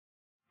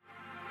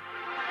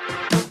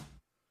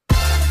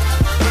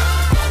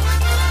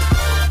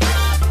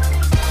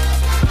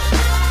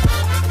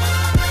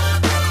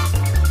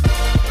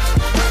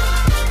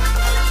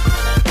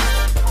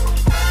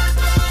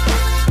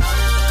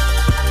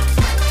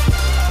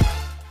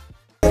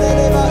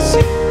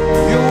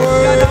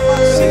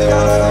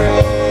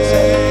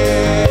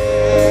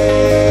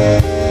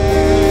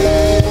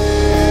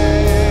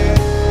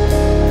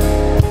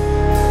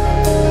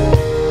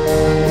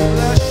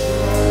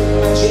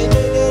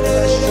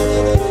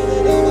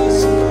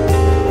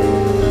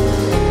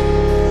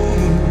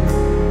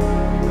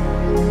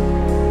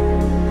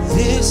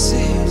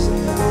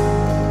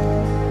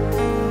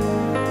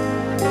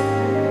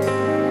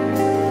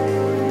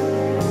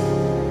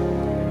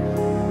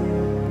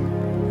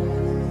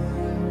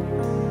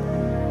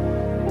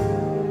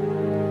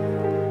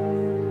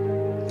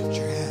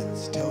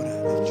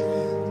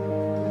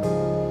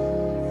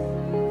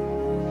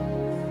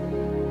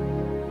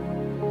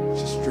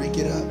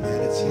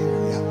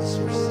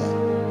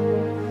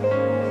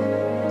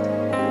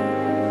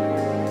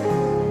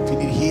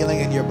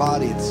your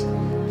body, it's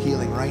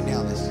healing right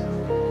now.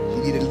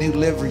 You need a new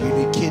liver, you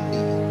need kidney.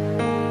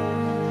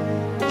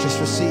 Just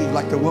receive,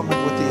 like the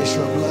woman with the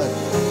issue of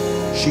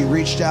blood. She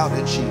reached out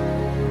and she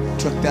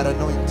took that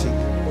anointing.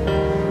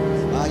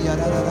 You're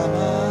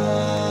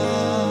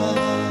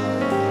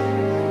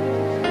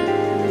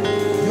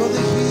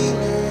the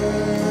healer.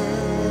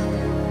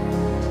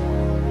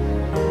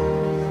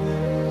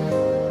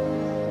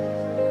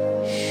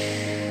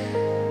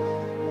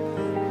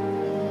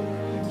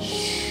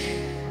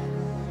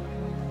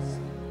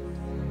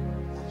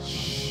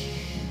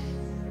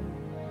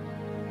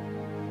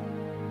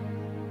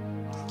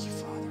 Thank you,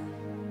 Father.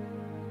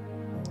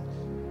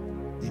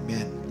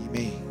 Amen. You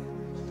may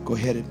go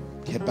ahead and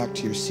head back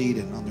to your seat,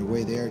 and on their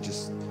way there,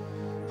 just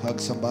hug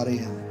somebody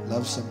and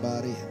love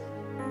somebody.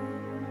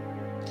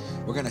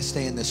 We're going to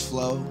stay in this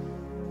flow.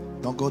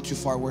 Don't go too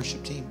far,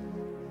 worship team.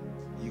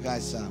 You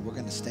guys, we're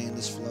going to stay in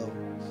this flow.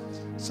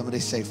 Somebody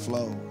say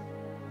flow.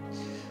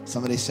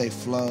 Somebody say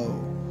flow.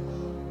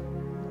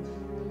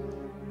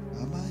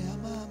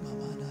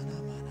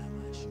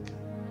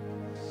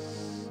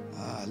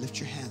 Lift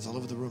your hands all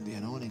over the room. The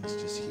anointing's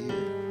just here.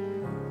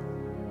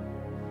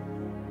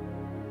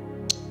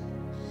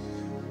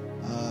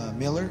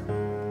 Miller,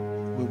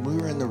 when we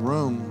were in the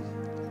room,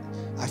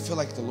 I feel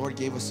like the Lord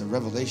gave us a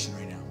revelation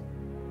right now.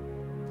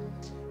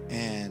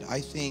 And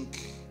I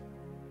think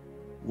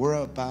we're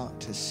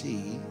about to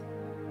see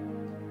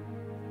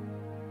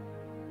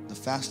the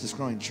fastest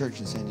growing church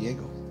in San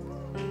Diego.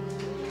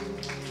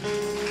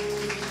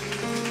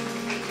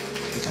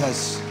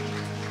 Because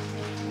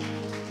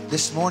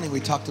this morning we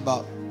talked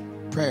about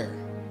prayer.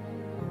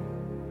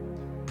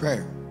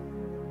 Prayer.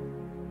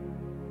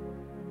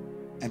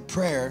 And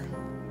prayer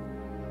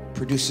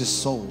produces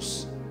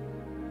souls.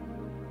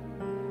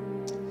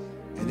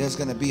 And there's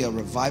going to be a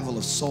revival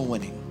of soul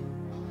winning.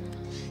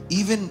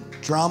 Even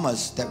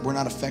dramas that were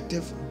not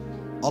effective,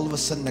 all of a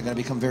sudden they're going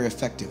to become very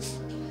effective.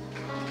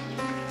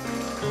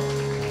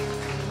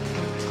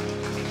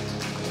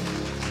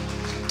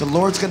 The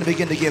Lord's going to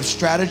begin to give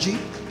strategy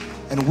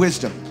and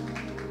wisdom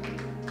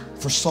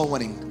for soul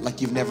winning like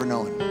you've never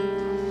known.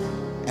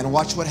 And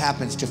watch what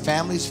happens to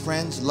families,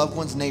 friends, loved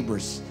ones,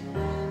 neighbors.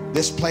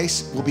 This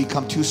place will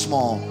become too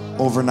small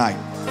overnight.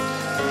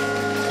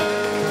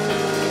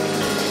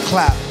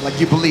 Clap like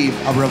you believe.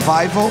 A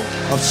revival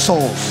of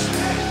souls.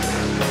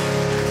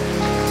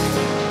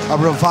 A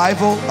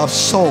revival of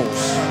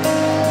souls.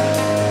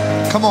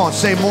 Come on,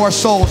 say more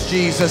souls,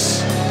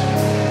 Jesus.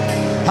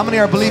 How many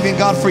are believing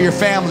God for your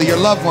family, your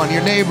loved one,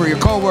 your neighbor, your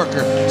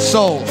co-worker?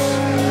 Souls.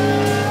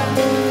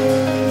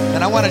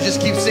 And I want to just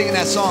keep singing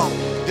that song.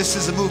 This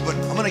is a move, but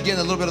I'm going to get in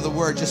a little bit of the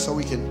word just so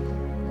we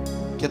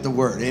can get the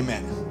word.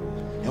 Amen.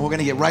 And we're going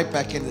to get right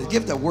back in.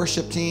 Give the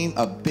worship team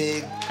a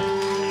big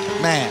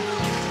man.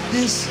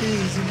 This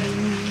is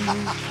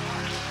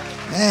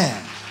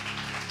man.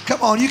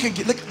 Come on, you can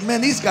get, look,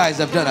 man, these guys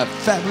have done a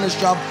fabulous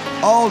job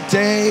all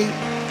day.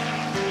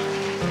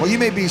 Well, you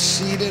may be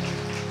seated.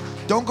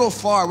 Don't go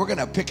far. We're going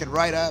to pick it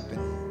right up and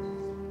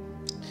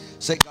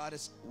say, God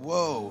is,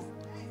 whoa.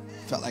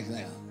 Felt like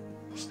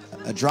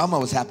a drama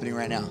was happening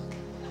right now.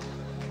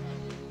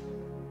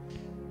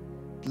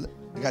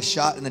 I got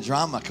shot in the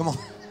drama. Come on.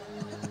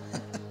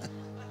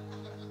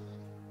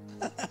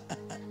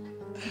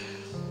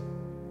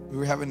 We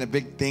were having a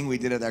big thing we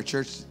did at our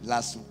church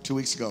 2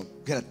 weeks ago.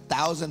 We had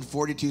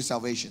 1,042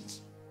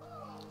 salvations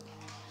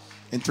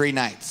in 3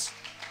 nights.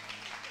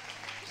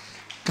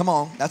 Come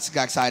on, that's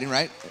exciting,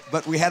 right?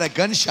 But we had a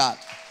gunshot,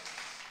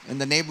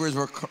 and the neighbors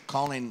were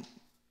complaining,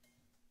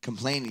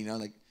 you know,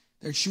 like,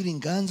 they're shooting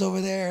guns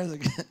over there.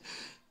 Like,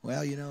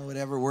 well, you know,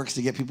 whatever works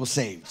to get people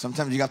saved.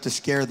 Sometimes you have to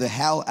scare the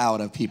hell out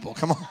of people.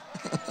 Come on.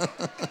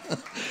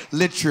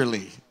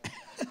 Literally.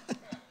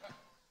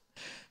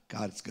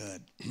 God is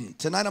good.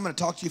 Tonight I'm going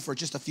to talk to you for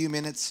just a few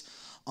minutes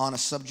on a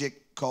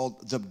subject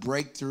called the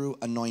breakthrough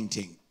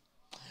anointing.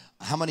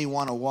 How many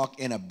want to walk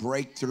in a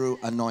breakthrough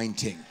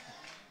anointing?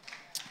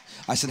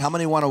 I said, how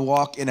many want to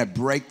walk in a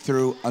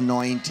breakthrough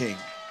anointing?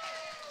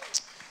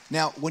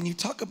 Now, when you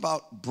talk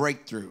about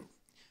breakthrough,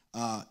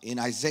 in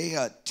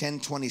Isaiah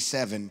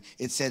 10:27,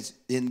 it says,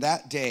 in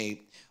that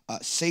day,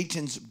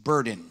 Satan's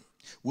burden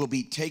will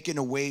be taken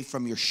away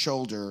from your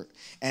shoulder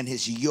and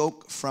his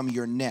yoke from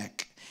your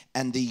neck.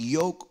 And the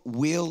yoke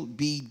will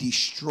be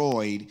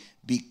destroyed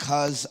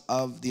because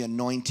of the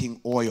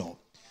anointing oil.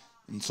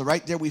 And so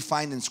right there we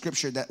find in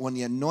Scripture that when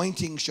the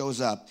anointing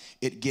shows up,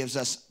 it gives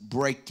us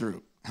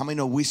breakthrough. How many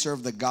know we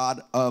serve the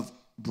God of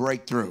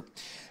breakthrough?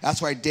 That's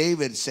why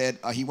David said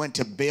he went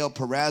to Baal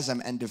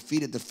Perazim and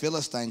defeated the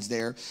Philistines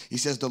there. He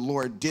says the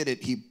Lord did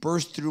it. He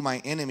burst through my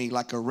enemy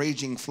like a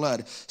raging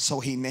flood.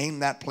 So he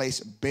named that place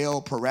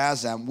Baal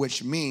Perazim,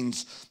 which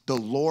means the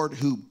Lord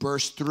who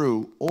burst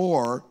through,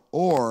 or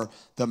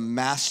the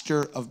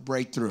master of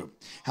breakthrough.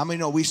 How many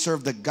know we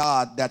serve the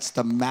God that's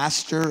the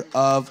master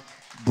of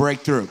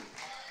breakthrough?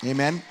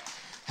 Amen.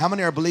 How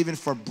many are believing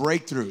for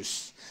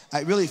breakthroughs?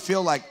 I really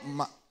feel like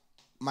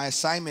my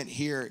assignment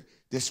here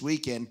this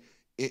weekend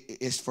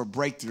is for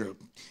breakthrough.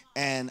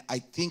 And I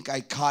think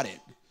I caught it.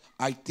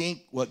 I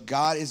think what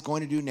God is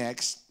going to do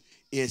next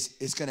is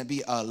it's going to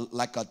be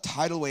like a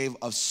tidal wave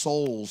of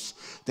souls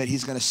that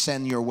he's going to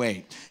send your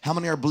way. How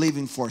many are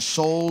believing for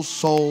souls,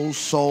 souls,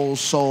 souls,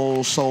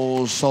 souls,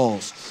 souls,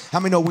 souls? How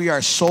many know we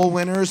are soul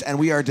winners and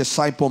we are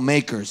disciple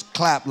makers?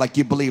 Clap like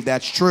you believe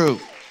that's true.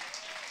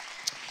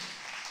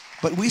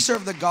 But we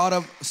serve the God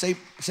of, say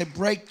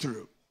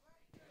breakthrough.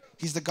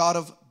 He's the God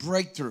of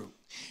breakthrough.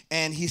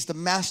 And he's the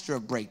master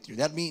of breakthrough.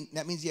 That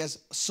means he has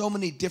so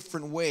many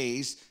different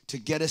ways to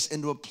get us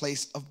into a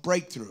place of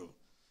breakthrough.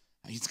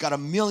 He's got a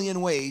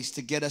million ways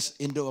to get us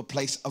into a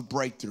place of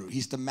breakthrough.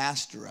 He's the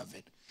master of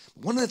it.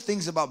 One of the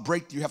things about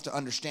breakthrough you have to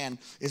understand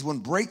is when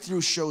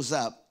breakthrough shows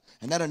up,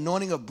 and that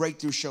anointing of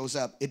breakthrough shows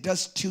up, it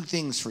does two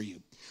things for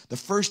you. The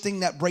first thing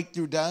that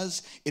breakthrough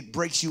does, it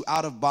breaks you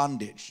out of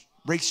bondage.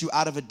 Breaks you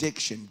out of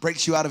addiction,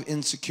 breaks you out of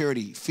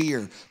insecurity,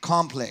 fear,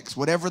 complex,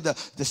 whatever the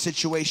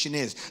situation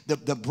is.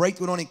 The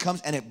breakthrough only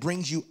comes and it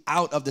brings you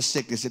out of the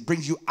sickness. It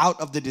brings you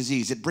out of the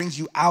disease. It brings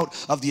you out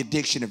of the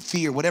addiction and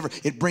fear, whatever.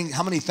 It brings,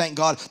 how many thank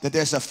God that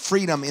there's a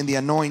freedom in the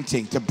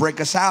anointing to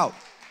break us out?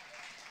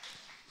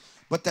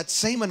 But that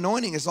same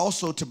anointing is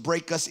also to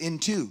break us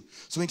into.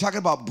 So when you talk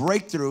about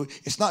breakthrough,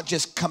 it's not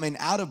just coming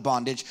out of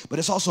bondage, but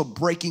it's also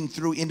breaking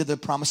through into the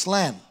promised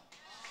land.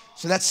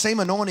 So that same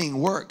anointing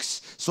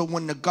works. So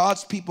when the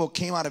God's people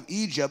came out of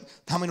Egypt,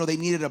 how many know they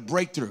needed a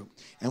breakthrough?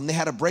 And when they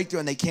had a breakthrough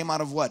and they came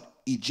out of what?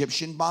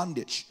 Egyptian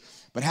bondage.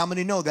 But how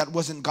many know that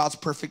wasn't God's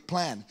perfect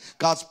plan?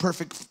 God's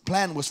perfect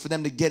plan was for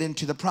them to get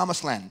into the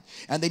promised land.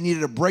 And they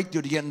needed a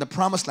breakthrough to get in the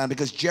promised land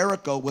because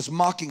Jericho was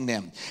mocking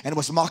them and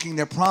was mocking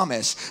their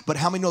promise. But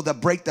how many know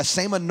that the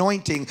same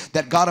anointing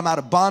that got them out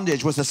of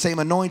bondage was the same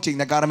anointing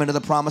that got them into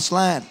the promised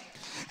land?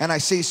 And I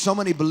see so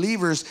many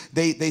believers,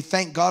 they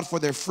thank God for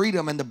their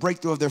freedom and the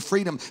breakthrough of their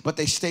freedom, but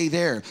they stay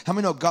there. How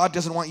many know God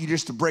doesn't want you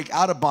just to break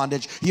out of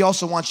bondage? He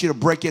also wants you to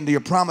break into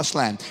your promised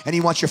land. And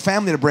he wants your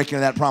family to break into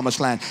that promised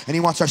land. And he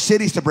wants our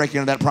cities to break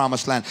into that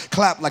promised land.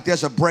 Clap like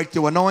there's a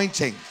breakthrough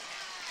anointing.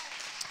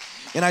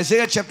 In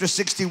Isaiah chapter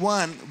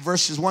 61,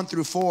 verses 1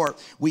 through 4,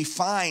 we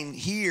find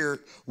here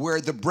where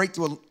the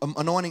breakthrough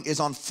anointing is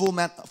on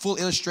full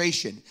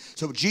illustration.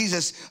 So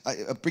Jesus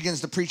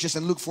begins to preach this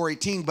in Luke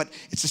 4:18, but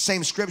it's the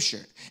same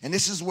scripture. And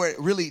this is where it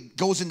really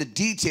goes into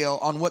detail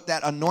on what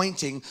that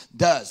anointing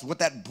does, what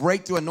that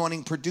breakthrough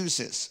anointing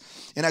produces.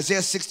 In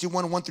Isaiah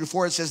 61, 1 through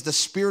 4, it says, the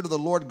Spirit of the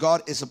Lord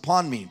God is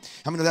upon me.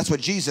 How many know that's what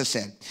Jesus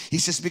said? He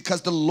says,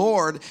 because the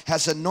Lord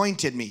has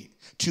anointed me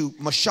to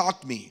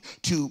mashak me,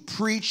 to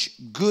preach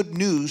good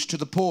news to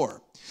the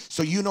poor.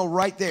 So you know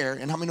right there,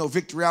 and how many know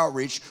Victory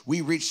Outreach,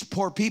 we reach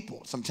poor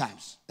people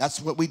sometimes.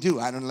 That's what we do.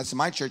 I don't know, unless in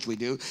my church we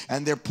do.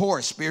 And they're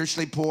poor,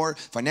 spiritually poor,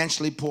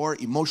 financially poor,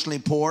 emotionally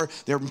poor.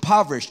 They're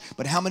impoverished.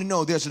 But how many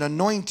know there's an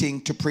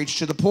anointing to preach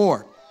to the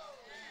poor?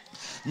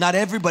 Not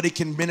everybody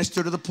can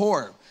minister to the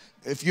poor.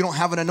 If you don't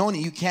have an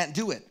anointing, you can't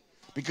do it.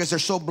 Because they're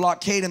so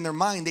blockaded in their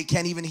mind, they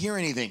can't even hear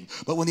anything.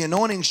 But when the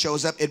anointing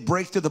shows up, it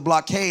breaks through the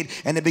blockade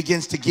and it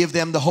begins to give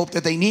them the hope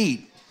that they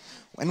need.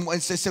 And they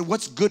said,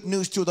 what's good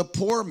news to the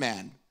poor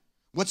man?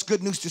 What's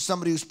good news to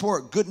somebody who's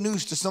poor? Good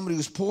news to somebody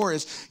who's poor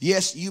is,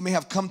 yes, you may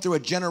have come through a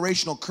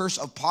generational curse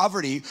of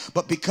poverty,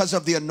 but because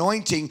of the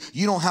anointing,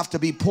 you don't have to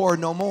be poor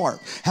no more.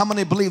 How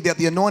many believe that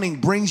the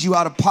anointing brings you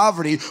out of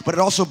poverty, but it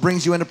also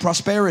brings you into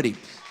prosperity?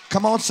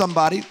 Come on,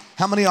 somebody.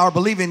 How many are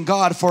believing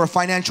God for a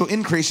financial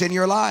increase in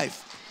your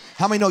life?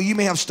 How many know you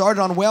may have started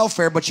on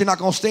welfare, but you're not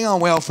going to stay on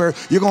welfare.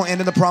 You're going to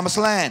end in the promised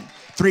land.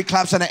 3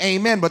 claps and an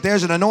amen, but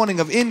there's an anointing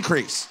of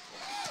increase.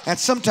 And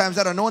sometimes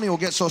that anointing will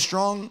get so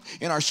strong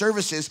in our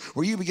services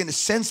where you begin to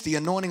sense the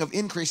anointing of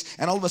increase,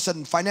 and all of a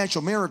sudden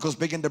financial miracles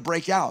begin to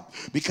break out.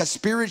 Because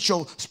the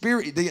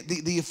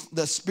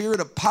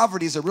spirit of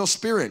poverty is a real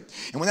spirit.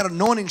 And when that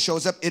anointing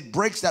shows up, it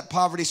breaks that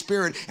poverty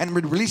spirit and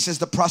releases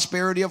the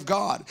prosperity of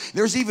God.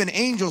 There's even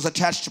angels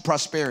attached to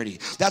prosperity.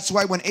 That's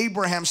why when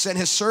Abraham sent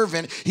his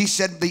servant, he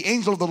said, the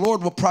angel of the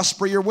Lord will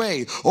prosper your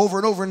way. Over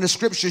and over in the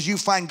scriptures, you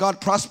find God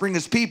prospering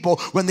his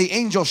people when the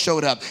angel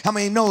showed up. How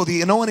many know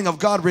the anointing of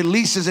God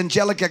releases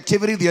angelic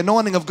activity? The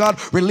anointing of God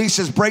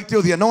releases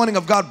breakthrough. The anointing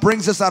of God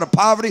brings us out of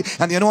poverty,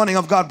 and the anointing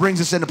of God brings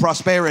us into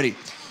prosperity.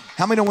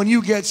 How many know when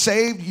you get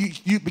saved,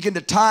 you begin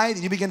to tithe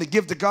and you begin to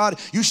give to God,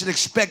 you should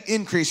expect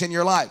increase in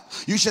your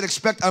life. You should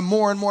expect a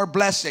more and more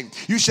blessing.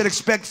 You should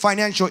expect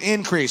financial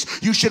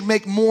increase. You should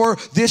make more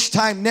this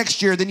time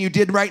next year than you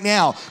did right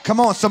now.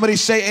 Come on, somebody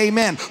say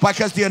amen.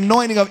 Because the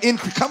anointing of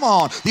increase, come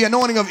on, the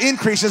anointing of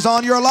increase is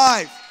on your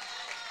life.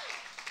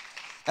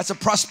 That's a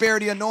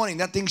prosperity anointing.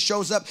 That thing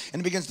shows up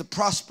and it begins to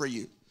prosper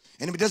you.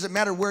 And it doesn't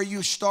matter where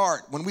you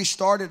start. When we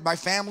started, my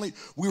family,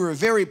 we were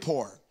very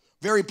poor.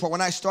 Very poor.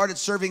 When I started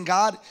serving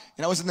God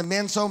and I was in the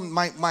men's home,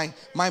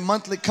 my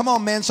monthly, come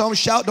on, men's home,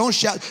 shout,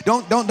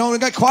 don't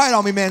get quiet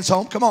on me, men's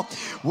home. Come on.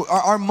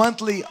 Our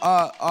monthly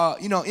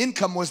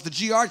income was the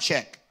GR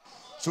check.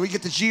 So we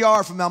get the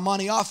GR from the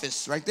money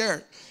office right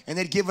there. And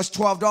they'd give us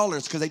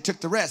 $12 because they took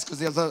the rest because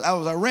that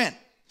was our rent.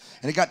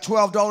 And it got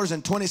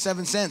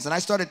 $12.27. And I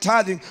started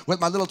tithing with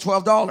my little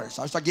 $12.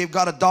 So I gave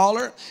God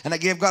 $1 and I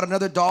gave God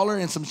another $1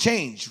 and some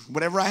change,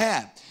 whatever I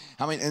had.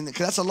 I mean, and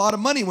 'cause that's a lot of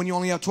money when you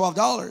only have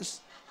 $12.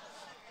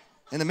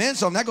 In the men's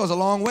home, that goes a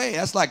long way.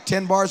 That's like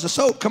 10 bars of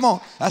soap. Come on.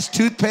 That's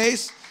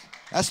toothpaste.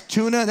 That's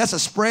tuna. That's a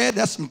spread.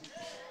 That's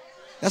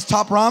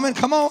top ramen.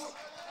 Come on.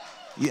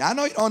 Yeah, I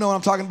know you don't know what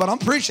I'm talking about. I'm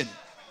preaching.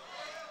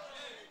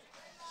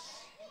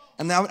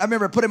 And I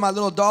remember putting my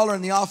little dollar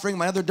in the offering,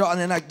 my other dollar, and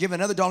then I give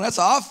another dollar. That's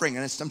an offering.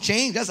 And it's some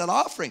change. That's an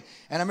offering.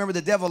 And I remember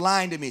the devil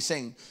lying to me,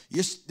 saying,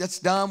 that's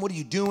dumb. What are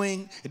you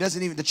doing?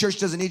 The church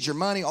doesn't need your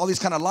money. All these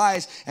kind of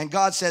lies. And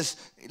God says,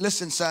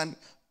 listen, son,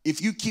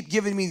 if you keep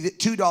giving me the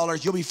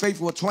 $2, you'll be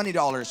faithful with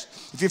 $20.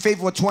 If you're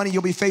faithful with 20,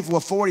 you'll be faithful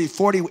with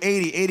 40,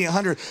 80,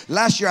 100.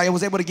 Last year, I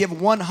was able to give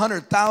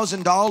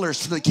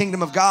 $100,000 to the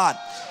kingdom of God.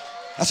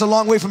 That's a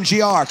long way from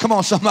GR. Come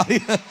on,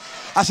 somebody.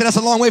 I said, that's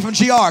a long way from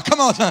GR. Come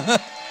on.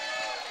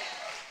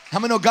 How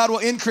many know God will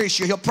increase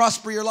you? He'll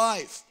prosper your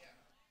life.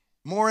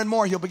 More and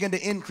more, he'll begin to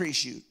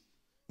increase you.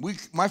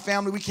 My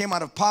family, we came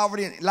out of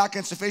poverty and lack of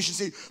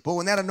insufficiency, but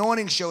when that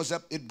anointing shows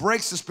up, it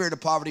breaks the spirit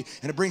of poverty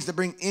and it brings to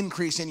bring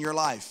increase in your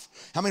life.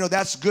 How many know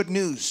that's good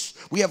news?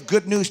 We have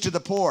good news to the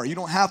poor. You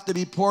don't have to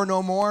be poor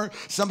no more.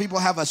 Some people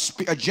have a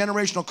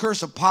generational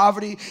curse of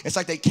poverty. It's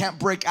like they can't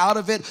break out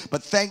of it,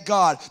 but thank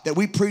God that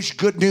we preach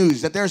good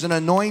news, that there's an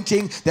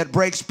anointing that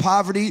breaks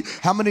poverty.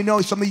 How many know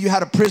some of you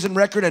had a prison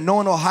record and no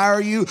one will hire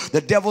you?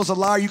 The devil's a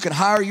liar. You can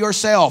hire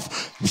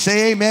yourself.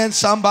 Say amen,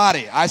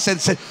 somebody. I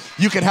said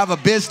you can have a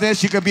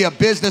business. You can be a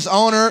business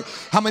owner.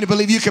 How many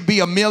believe you could be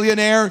a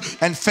millionaire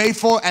and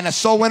faithful and a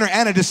soul winner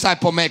and a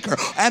disciple maker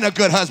and a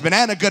good husband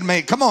and a good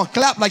mate? Come on,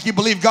 clap like you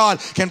believe God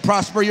can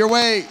prosper your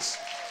ways.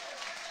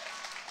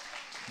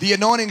 The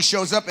anointing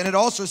shows up, and it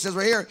also says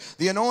right here,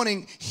 the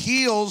anointing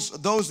heals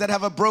those that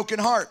have a broken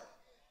heart.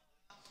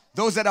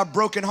 Those that are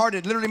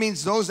brokenhearted literally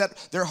means those that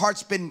their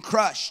heart's been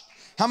crushed.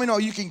 How many know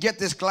you can get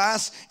this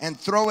glass and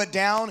throw it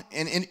down,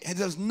 and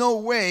there's no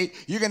way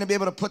you're going to be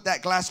able to put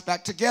that glass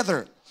back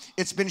together.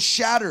 It's been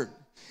shattered.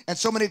 And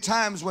so many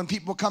times when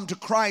people come to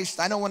Christ,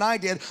 I know when I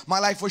did, my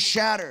life was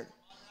shattered.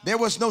 There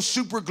was no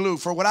super glue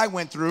for what I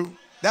went through.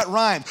 That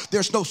rhymed.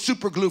 There's no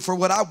super glue for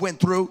what I went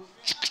through.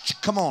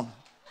 Come on.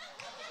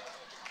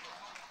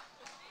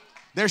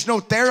 There's no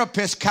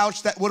therapist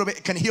couch that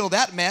can heal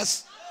that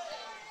mess.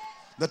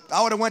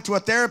 I would have went to a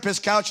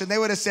therapist couch and they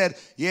would have said,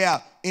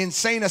 yeah,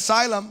 insane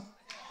asylum.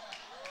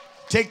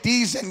 Take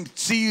these and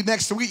see you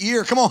next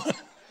year. Come on.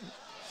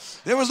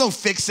 There was no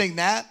fixing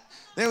that.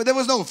 There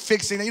was no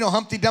fixing that. You know,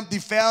 Humpty Dumpty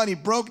fell and he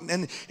broke,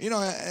 and you know,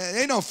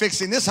 ain't no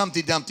fixing this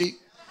Humpty Dumpty.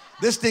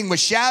 This thing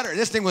was shattered.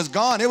 This thing was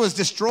gone. It was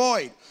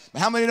destroyed.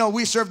 But how many know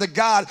we serve the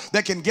God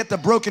that can get the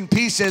broken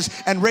pieces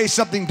and raise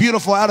something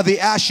beautiful out of the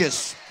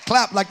ashes?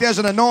 Clap like there's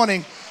an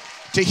anointing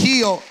to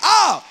heal.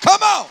 Ah,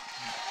 come on.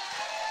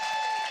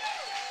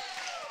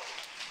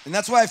 And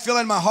that's why I feel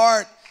in my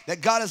heart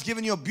that God has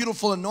given you a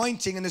beautiful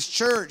anointing in this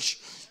church.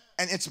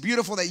 And it's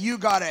beautiful that you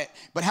got it.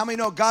 But how many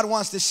know God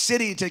wants this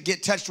city to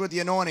get touched with the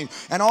anointing?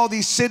 And all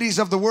these cities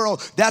of the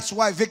world, that's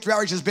why Victory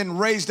Outreach has been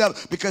raised up,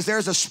 because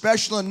there's a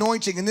special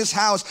anointing in this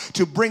house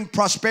to bring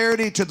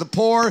prosperity to the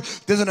poor.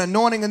 There's an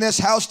anointing in this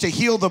house to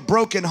heal the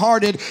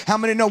brokenhearted. How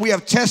many know we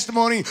have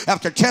testimony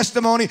after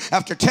testimony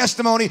after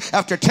testimony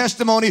after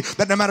testimony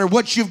that no matter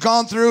what you've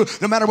gone through,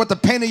 no matter what the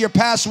pain of your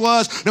past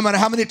was, no matter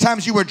how many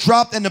times you were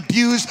dropped and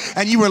abused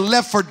and you were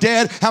left for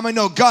dead, how many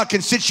know God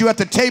can sit you at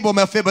the table,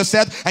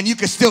 Mephibosheth, and you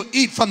can still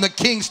eat from the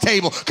king's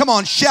table? Come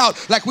on,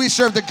 shout like we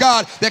serve the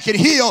God that can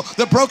heal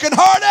the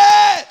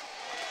brokenhearted.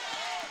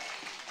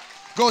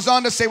 Goes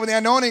on to say when the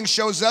anointing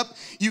shows up,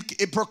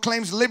 it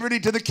proclaims liberty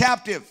to the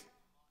captive.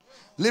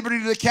 Liberty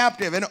to the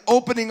captive, an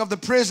opening of the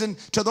prison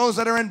to those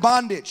that are in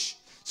bondage.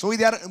 So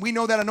we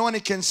know that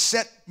anointing can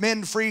set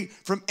men free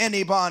from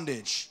any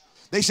bondage.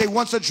 They say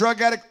once a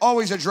drug addict,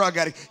 always a drug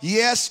addict.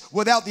 Yes,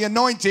 without the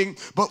anointing,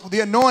 but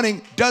the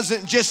anointing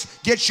doesn't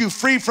just get you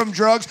free from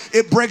drugs,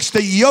 it breaks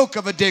the yoke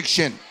of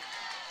addiction.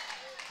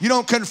 You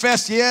don't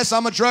confess, yes,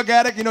 I'm a drug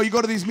addict. You know, you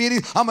go to these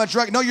meetings, I'm a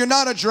drug. No, you're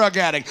not a drug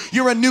addict.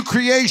 You're a new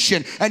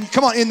creation. And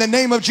come on, in the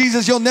name of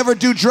Jesus, you'll never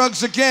do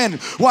drugs again.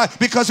 Why?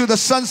 Because who the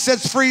Son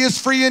sets free is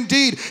free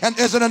indeed. And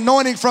there's an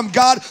anointing from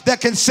God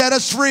that can set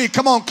us free.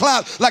 Come on,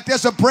 clap like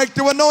there's a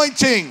breakthrough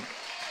anointing.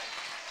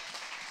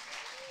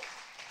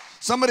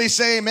 Somebody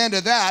say amen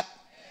to that.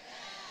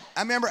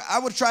 I remember I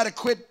would try to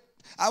quit.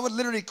 I would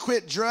literally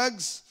quit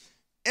drugs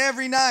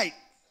every night.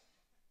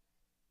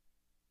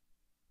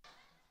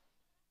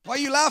 Why are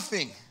you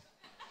laughing?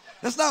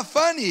 That's not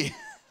funny.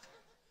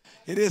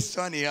 It is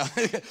funny.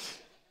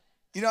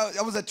 You know,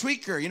 I was a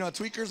tweaker. You know what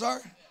tweakers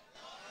are?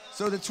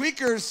 So the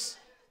tweakers,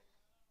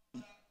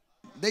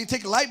 they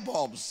take light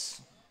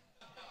bulbs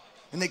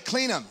and they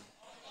clean them.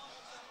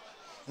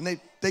 And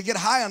they get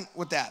high on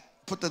with that.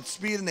 Put the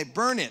speed and they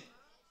burn it.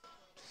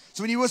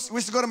 So when you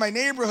used to go to my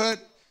neighborhood,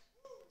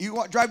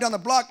 you drive down the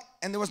block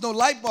and there was no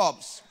light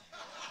bulbs.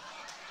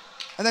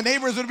 And the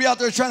neighbors would be out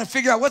there trying to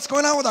figure out what's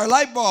going on with our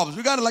light bulbs.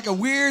 We got like a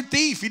weird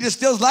thief. He just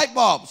steals light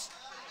bulbs.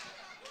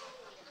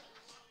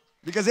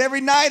 Because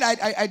every night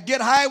I'd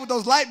get high with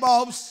those light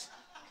bulbs.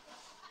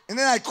 And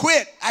then I'd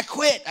quit.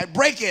 I'd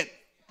break it.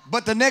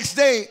 But the next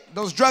day,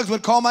 those drugs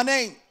would call my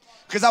name.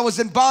 because I was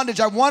in bondage.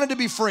 I wanted to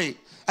be free.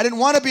 I didn't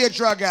want to be a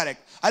drug addict.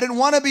 I didn't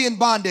want to be in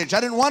bondage. I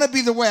didn't want to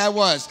be the way I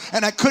was,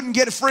 and I couldn't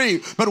get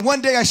free. But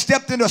one day I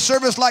stepped into a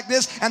service like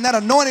this, and that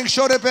anointing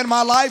showed up in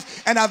my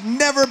life, and I've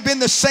never been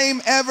the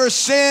same ever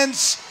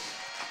since.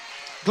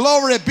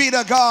 Glory be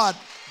to God.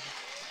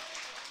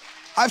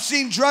 I've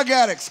seen drug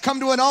addicts come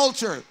to an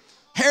altar,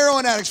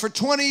 heroin addicts for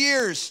 20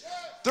 years,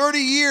 30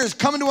 years,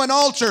 coming to an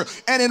altar,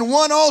 and in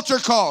one altar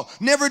call,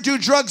 never do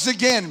drugs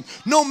again.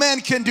 No man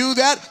can do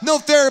that. No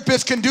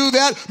therapist can do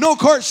that. No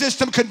court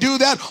system can do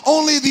that.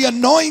 Only the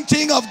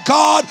anointing of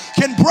God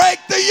can break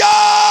the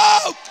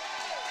yoke.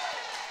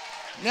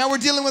 Now we're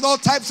dealing with all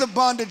types of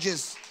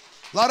bondages.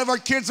 A lot of our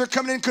kids are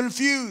coming in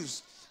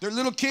confused. They're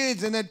little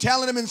kids, and they're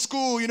telling them in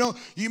school, you know,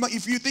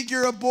 if you think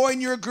you're a boy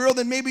and you're a girl,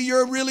 then maybe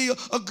you're really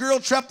a girl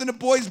trapped in a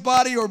boy's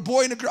body, or a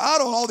boy in a girl. I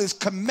don't know, all this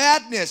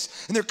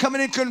madness. And they're coming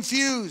in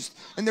confused,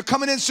 and they're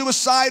coming in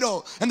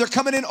suicidal, and they're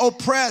coming in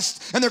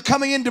oppressed, and they're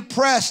coming in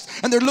depressed,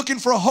 and they're looking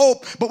for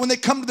hope. But when they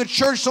come to the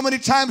church, so many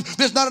times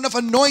there's not enough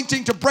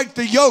anointing to break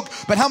the yoke.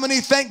 But how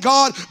many thank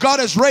God, God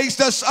has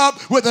raised us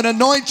up with an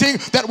anointing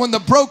that when the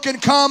broken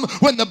come,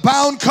 when the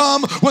bound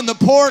come, when the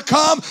poor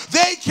come,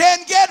 they can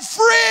get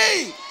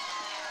free.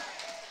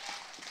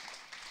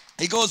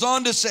 He goes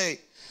on to say,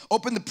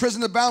 open the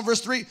prison of the bound, verse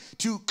 3,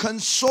 to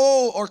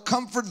console or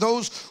comfort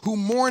those who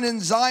mourn in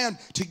Zion.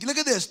 Look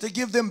at this, to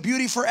give them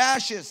beauty for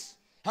ashes.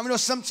 How many know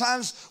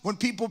sometimes when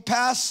people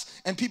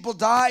pass and people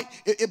die,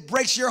 it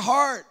breaks your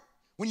heart.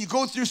 When you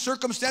go through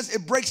circumstance,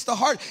 it breaks the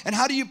heart. And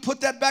how do you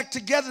put that back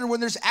together when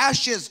there's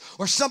ashes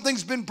or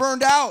something's been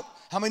burned out?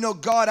 How many know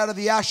God out of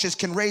the ashes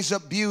can raise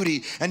up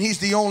beauty, and he's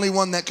the only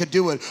one that could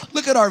do it?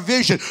 Look at our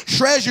vision.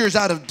 Treasures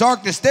out of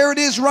darkness. There it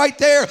is right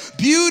there.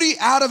 Beauty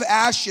out of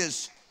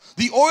ashes.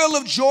 The oil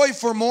of joy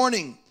for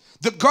mourning.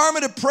 The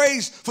garment of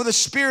praise for the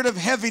spirit of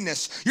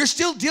heaviness. You're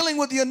still dealing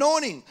with the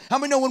anointing. How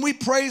many know when we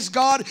praise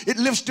God, it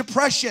lifts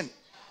depression?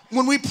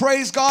 When we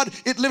praise God,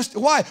 it lifts.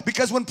 Why?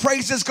 Because when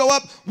praises go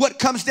up, what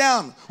comes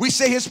down? We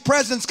say his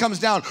presence comes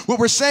down. What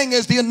we're saying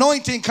is the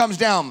anointing comes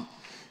down.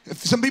 If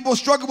some people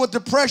struggle with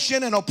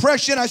depression and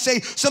oppression, I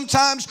say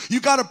sometimes you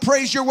got to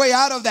praise your way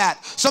out of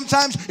that.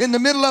 Sometimes in the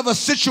middle of a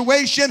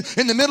situation,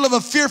 in the middle of a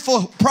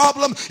fearful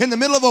problem, in the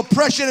middle of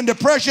oppression and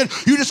depression,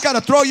 you just got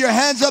to throw your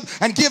hands up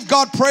and give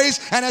God praise.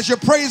 And as your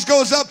praise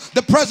goes up,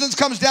 the presence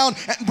comes down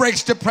and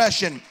breaks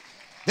depression.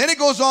 Then it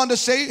goes on to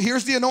say,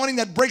 here's the anointing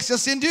that breaks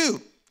us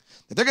into.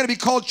 That they're going to be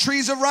called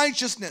trees of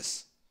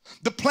righteousness.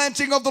 The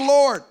planting of the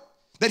Lord,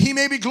 that he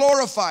may be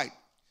glorified.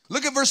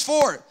 Look at verse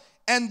 4.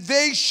 And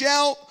they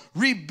shall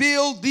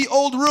rebuild the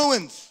old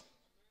ruins.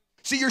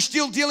 See, you're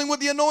still dealing with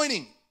the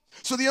anointing.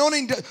 So the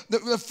anointing,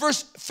 the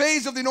first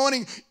phase of the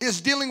anointing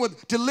is dealing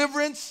with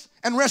deliverance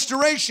and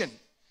restoration.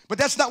 But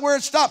that's not where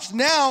it stops.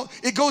 Now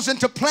it goes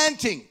into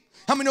planting.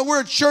 How many know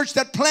we're a church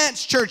that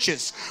plants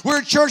churches? We're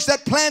a church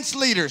that plants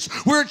leaders.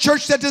 We're a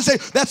church that doesn't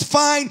say, that's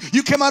fine.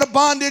 You came out of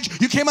bondage.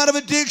 You came out of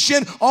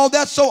addiction. Oh,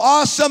 that's so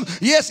awesome.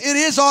 Yes, it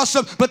is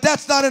awesome, but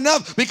that's not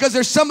enough, because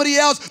there's somebody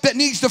else that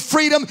needs the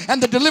freedom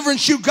and the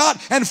deliverance you got,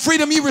 and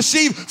freedom you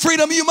receive,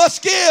 freedom you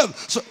must give.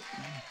 So,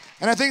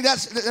 and I think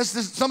that's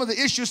some of the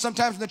issues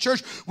sometimes in the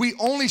church. We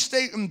only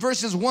stay in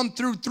verses 1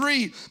 through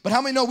 3, but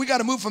how many know we got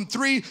to move from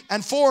 3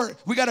 and 4?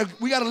 We got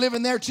to live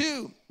in there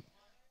too.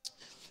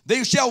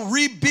 They shall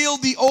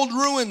rebuild the old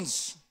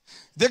ruins.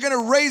 They're going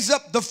to raise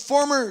up the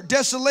former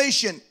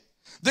desolation.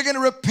 They're going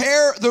to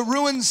repair the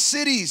ruined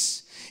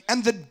cities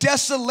and the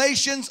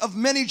desolations of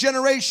many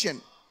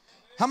generations.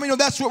 How many know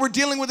that's what we're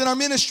dealing with in our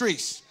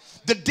ministries?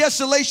 The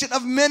desolation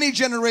of many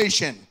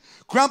generations.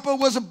 Grandpa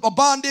was a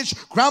bondage.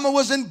 Grandma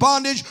was in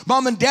bondage.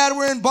 Mom and dad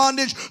were in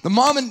bondage. The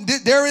mom and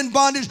they're in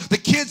bondage. The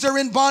kids are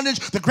in bondage.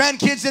 The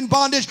grandkids in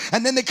bondage.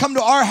 And then they come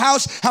to our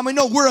house. How many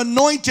know we're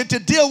anointed to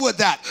deal with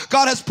that?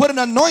 God has put an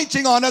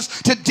anointing on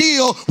us to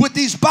deal with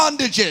these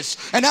bondages.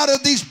 And out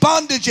of these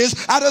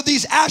bondages, out of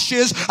these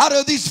ashes, out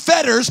of these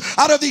fetters,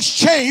 out of these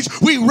chains,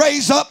 we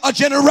raise up a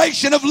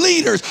generation of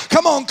leaders.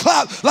 Come on,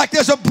 clap like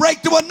there's a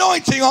breakthrough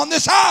anointing on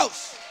this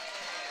house.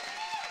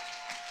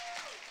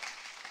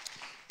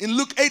 In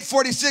Luke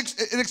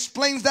 8:46, it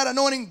explains that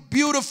anointing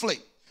beautifully.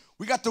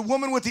 We got the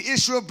woman with the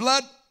issue of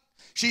blood.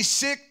 She's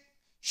sick.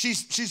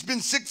 She's been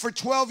sick for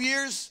 12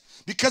 years.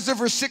 Because of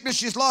her sickness,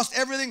 she's lost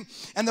everything.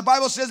 And the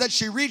Bible says that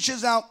she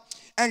reaches out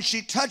and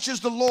she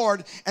touches the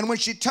Lord. And when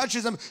she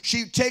touches him,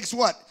 she takes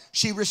what?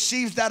 She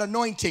receives that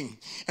anointing.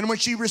 And when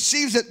she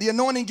receives it, the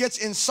anointing gets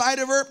inside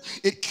of her.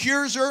 It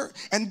cures her.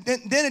 And then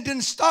it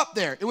didn't stop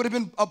there. It would have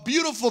been a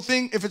beautiful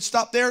thing if it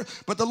stopped there.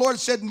 But the Lord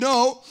said,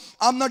 no,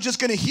 I'm not just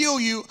going to heal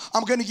you.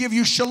 I'm going to give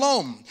you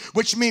shalom,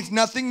 which means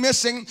nothing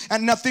missing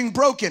and nothing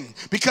broken.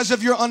 Because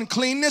of your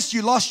uncleanness,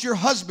 you lost your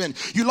husband.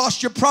 You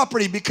lost your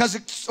property because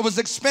it was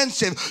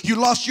expensive. You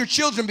lost your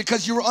children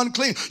because you were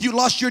unclean. You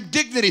lost your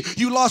dignity.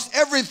 You lost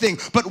everything.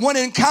 But one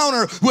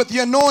encounter with the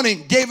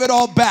anointing gave it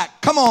all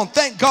back. Come on,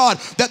 thank God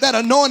that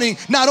anointing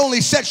not only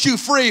sets you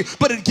free,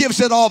 but it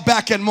gives it all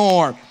back and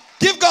more.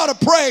 Give God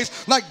a praise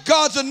like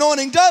God's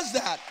anointing does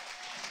that.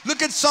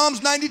 Look at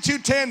Psalms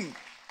 92:10.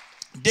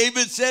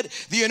 David said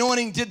the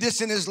anointing did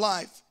this in his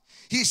life.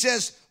 He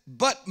says,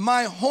 but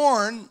my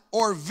horn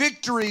or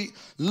victory,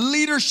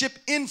 leadership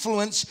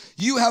influence,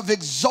 you have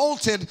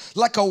exalted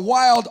like a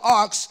wild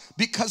ox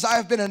because I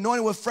have been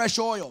anointed with fresh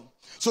oil.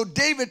 So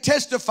David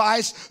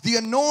testifies, the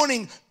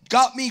anointing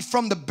got me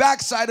from the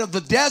backside of the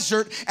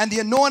desert, and the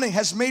anointing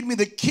has made me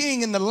the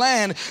king in the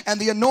land, and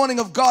the anointing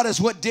of God is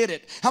what did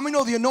it. How many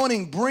know the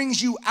anointing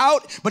brings you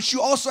out, but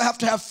you also have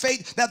to have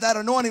faith that that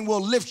anointing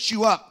will lift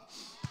you up?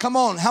 Come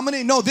on, how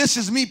many know this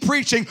is me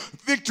preaching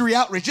victory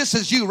outreach? This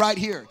is you right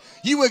here.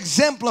 You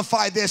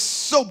exemplify this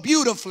so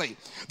beautifully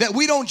that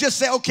we don't just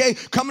say, okay,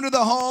 come into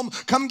the home,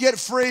 come get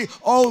free.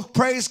 Oh,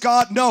 praise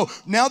God. No,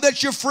 now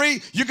that you're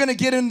free, you're going to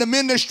get in the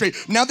ministry.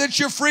 Now that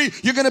you're free,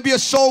 you're going to be a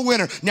soul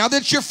winner. Now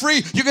that you're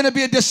free, you're going to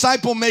be a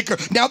disciple maker.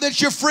 Now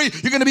that you're free,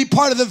 you're going to be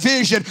part of the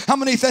vision. How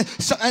many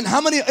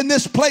in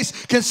this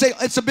place can say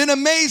it's been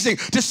amazing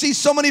to see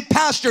so many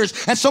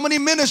pastors and so many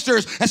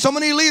ministers and so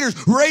many leaders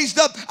raised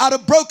up out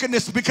of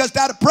brokenness, because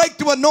that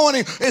breakthrough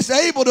anointing is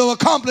able to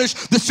accomplish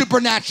the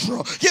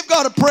supernatural. Give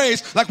God a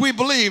praise like we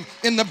believe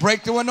in the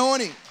breakthrough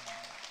anointing.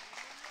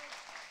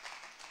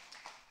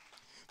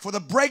 For the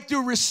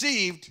breakthrough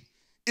received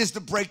is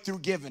the breakthrough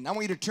given. I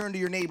want you to turn to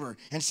your neighbor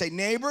and say,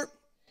 neighbor,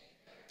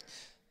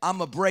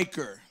 I'm a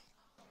breaker.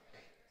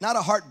 Not a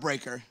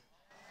heartbreaker.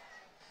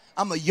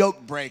 I'm a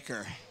yoke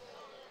breaker.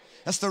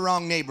 That's the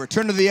wrong neighbor.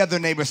 Turn to the other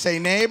neighbor. Say,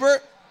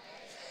 neighbor,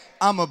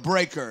 I'm a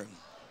breaker.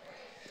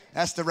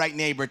 That's the right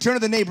neighbor. Turn to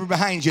the neighbor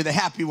behind you, the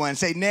happy one.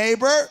 Say,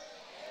 neighbor,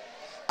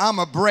 I'm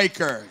a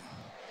breaker.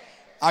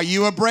 Are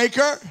you a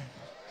breaker?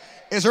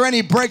 Is there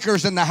any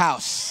breakers in the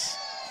house?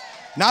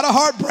 Not a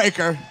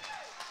heartbreaker,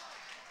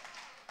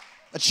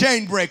 a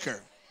chain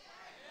breaker,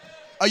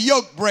 a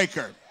yoke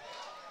breaker.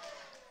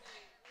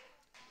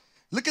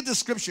 Look at the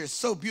scripture. It's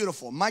so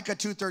beautiful. Micah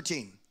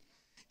 2:13.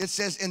 It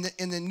says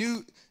in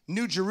the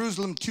New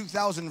Jerusalem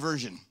 2000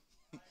 version.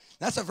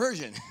 That's a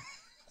version.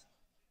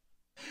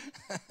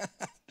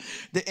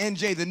 The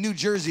NJ, the New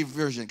Jersey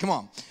version. Come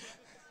on.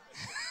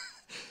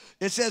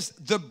 It says,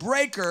 the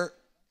breaker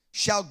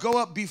shall go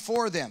up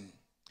before them,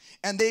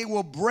 and they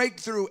will break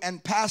through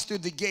and pass through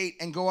the gate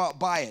and go out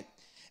by it.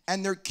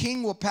 And their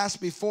king will pass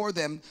before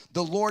them,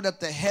 the Lord at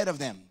the head of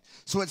them.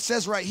 So it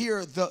says right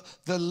here, the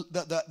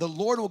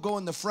Lord will go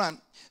in the front,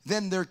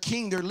 then their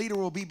king, their leader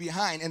will be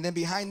behind, and then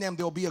behind them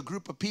there will be a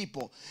group of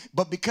people.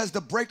 But because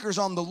the breaker's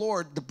on the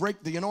Lord,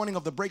 the anointing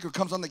of the breaker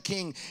comes on the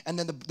king, and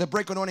then the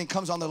breaker anointing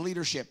comes on the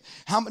leadership.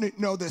 How many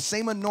know the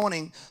same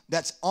anointing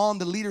that's on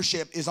the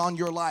leadership is on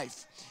your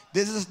life?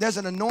 There's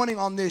an anointing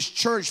on this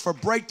church for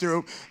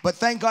breakthrough, but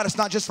thank God it's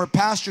not just for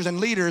pastors and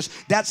leaders.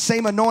 That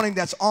same anointing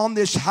that's on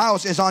this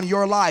house is on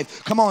your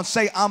life. Come on,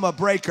 say, I'm a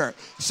breaker.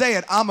 Say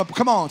it,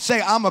 come on,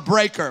 say, I'm a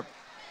breaker.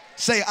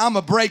 Say, I'm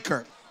a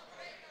breaker.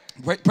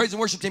 Praise and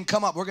worship team,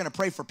 come up. We're going to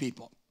pray for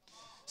people.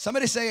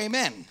 Somebody say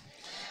amen.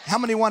 How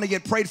many want to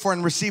get prayed for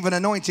and receive an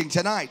anointing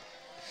tonight?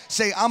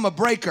 Say, I'm a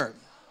breaker.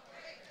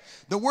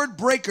 The word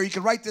breaker, you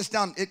can write this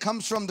down. It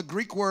comes from the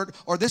Greek word,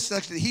 or this is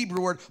actually the Hebrew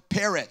word,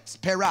 perats,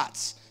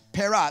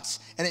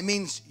 and it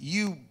means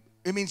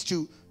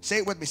to, say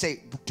it with me,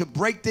 say, to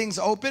break things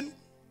open.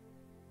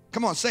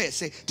 Come on, say it.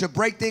 Say, to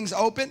break things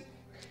open,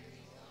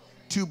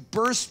 to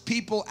burst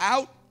people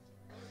out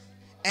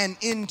and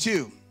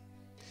into.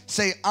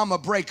 Say, I'm a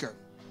breaker.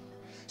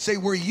 Say,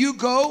 where you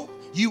go,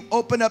 you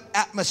open up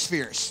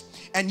atmospheres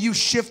and you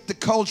shift the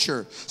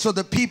culture so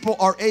the people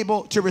are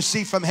able to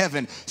receive from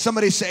heaven.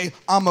 Somebody say,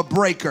 I'm a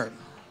breaker.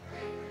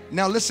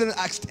 Now listen to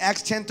Acts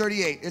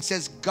 10:38. It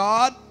says,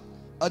 God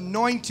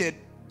anointed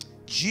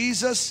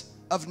Jesus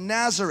of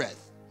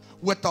Nazareth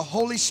with the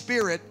Holy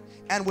Spirit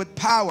and with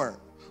power,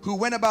 who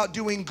went about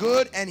doing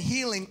good and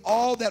healing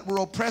all that were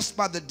oppressed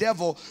by the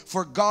devil,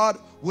 for God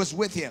was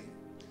with him.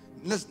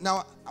 Listen,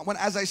 now,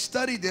 as I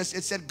studied this,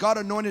 it said God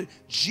anointed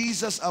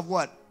Jesus of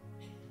what?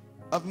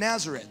 Of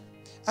Nazareth.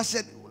 I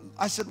said,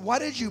 why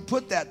did you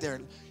put that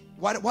there?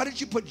 Why did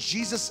you put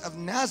Jesus of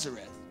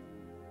Nazareth?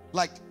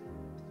 Like,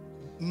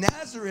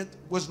 Nazareth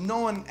was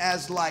known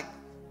as like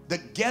the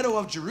ghetto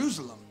of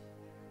Jerusalem.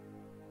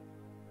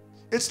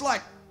 It's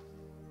like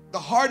the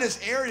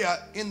hardest area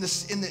in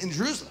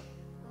Jerusalem.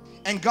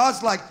 And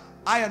God's like,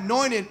 I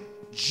anointed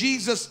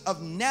Jesus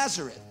of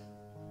Nazareth.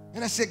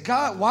 And I said,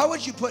 God, why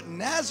would you put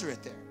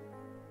Nazareth there?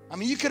 I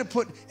mean, you could have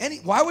put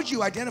why would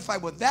you identify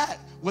with that,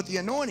 with the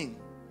anointing?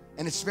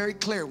 And it's very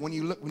clear when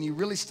you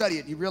really study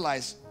it, you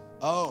realize,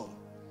 oh,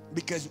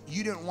 because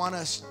you didn't want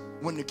us,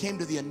 when it came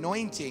to the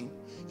anointing,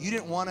 you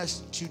didn't want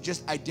us to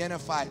just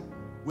identify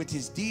with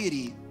his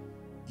deity.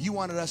 You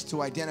wanted us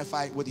to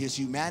identify with his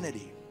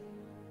humanity.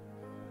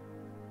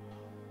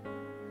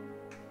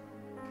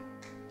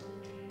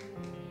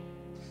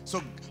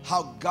 So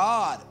how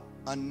God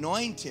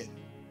anointed,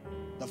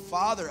 the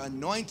Father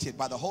anointed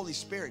by the Holy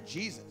Spirit,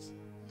 Jesus.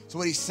 So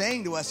what he's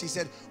saying to us, he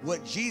said,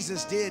 what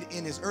Jesus did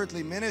in his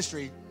earthly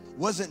ministry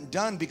wasn't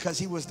done because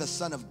he was the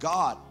Son of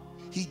God.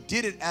 He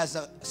did it as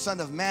a Son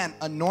of Man,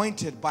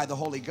 anointed by the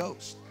Holy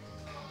Ghost.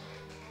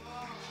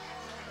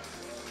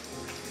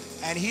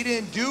 And he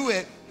didn't do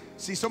it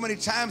See, so many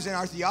times in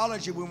our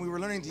theology, when we were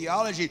learning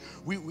theology,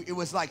 it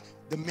was like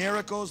the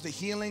miracles, the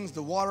healings,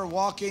 the water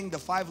walking, the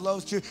 5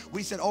 loaves too.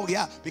 We said, oh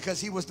yeah, because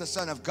he was the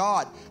Son of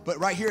God. But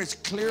right here, it's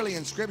clearly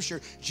in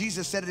Scripture,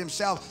 Jesus said it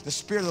himself, the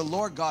Spirit of the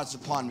Lord God's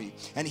upon me.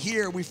 And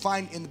here we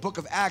find in the book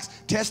of Acts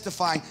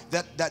testifying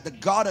that the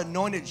God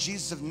anointed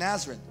Jesus of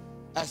Nazareth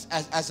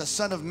as a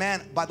Son of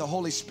Man by the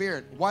Holy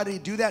Spirit. Why did he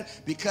do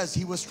that? Because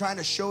he was trying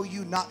to show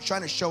you, not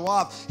trying to show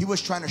off. He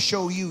was trying to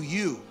show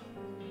you.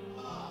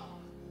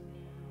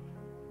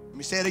 Let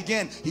me say it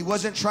again. He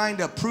wasn't trying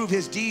to prove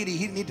his deity.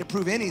 He didn't need to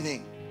prove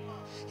anything.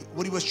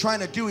 What he was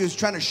trying to do, he was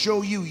trying to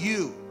show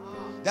you.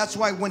 That's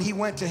why when he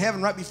went to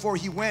heaven, right before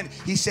he went,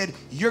 he said,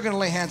 you're going to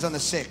lay hands on the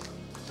sick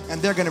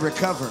and they're going to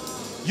recover.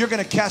 You're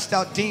going to cast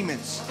out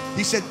demons.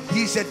 He said,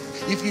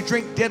 if you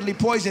drink deadly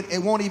poison, it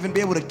won't even be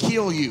able to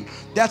kill you.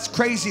 That's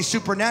crazy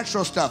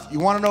supernatural stuff. You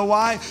want to know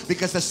why?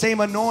 Because the same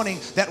anointing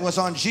that was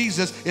on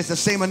Jesus is the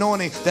same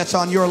anointing that's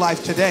on your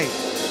life today.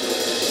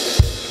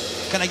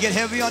 Can I get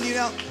heavy on you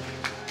now?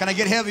 Can I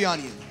get heavy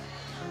on you?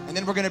 And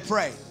then we're going to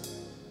pray.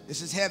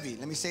 This is heavy.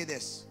 Let me say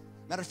this.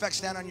 Matter of fact,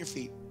 stand on your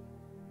feet.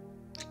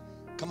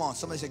 Come on,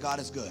 somebody say, God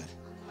is good.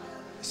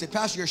 I said,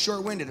 Pastor, you're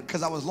short-winded,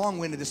 because I was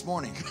long-winded this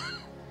morning.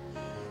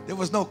 There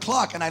was no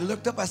clock, and I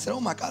looked up. I said,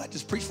 oh my God, I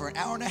just preached for an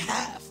hour and a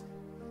half.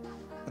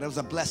 But it was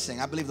a blessing.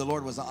 I believe the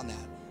Lord was on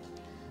that.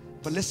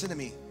 But listen to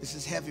me. This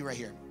is heavy right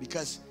here,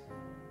 because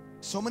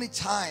so many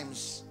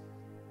times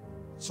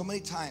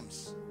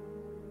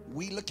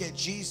we look at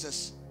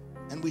Jesus,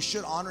 and we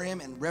should honor him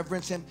and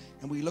reverence him,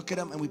 and we look at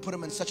him and we put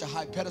him in such a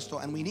high pedestal,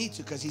 and we need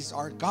to, because he's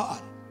our God.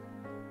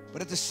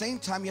 But at the same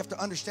time, you have to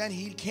understand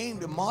he came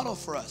to model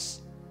for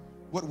us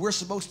what we're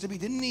supposed to be.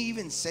 Didn't he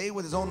even say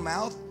with his own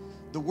mouth,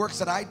 the works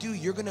that I do,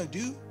 you're gonna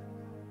do?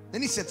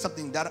 Then he said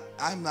something that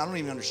I don't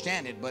even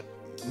understand it, but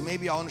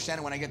maybe I'll understand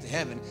it when I get to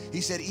heaven.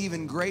 He said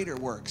even greater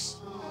works.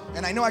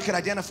 And I know I could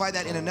identify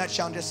that in a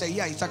nutshell and just say,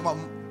 yeah, he's talking about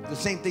the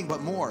same thing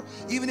but more.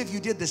 Even if you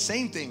did the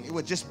same thing, it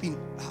would just be,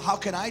 how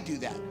can I do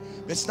that?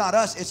 It's not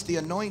us, it's the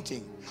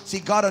anointing. See,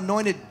 God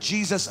anointed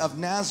Jesus of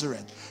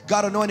Nazareth.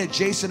 God anointed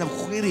Jason of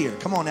Whittier.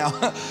 Come on now.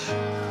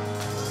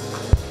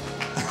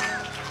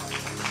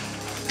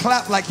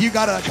 Clap like you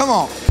gotta, come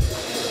on.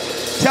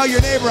 Tell your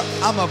neighbor,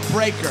 I'm a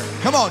breaker.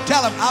 Come on,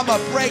 tell him, I'm a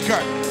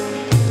breaker.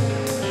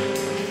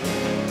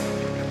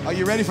 Are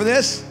you ready for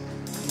this?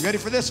 You ready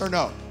for this or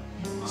no?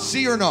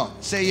 See or no?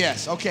 Say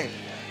yes. Okay.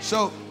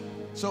 So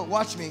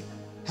watch me.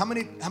 How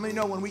many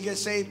know when we get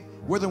saved,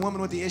 we're the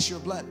woman with the issue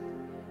of blood?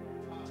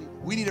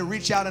 We need to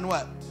reach out and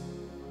what?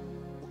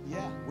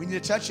 Yeah, we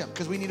need to touch them,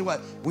 because we need to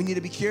what? We need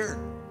to be cured.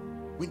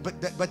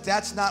 But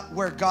that's not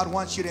where God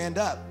wants you to end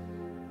up.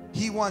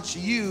 He wants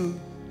you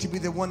to be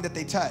the one that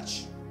they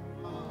touch.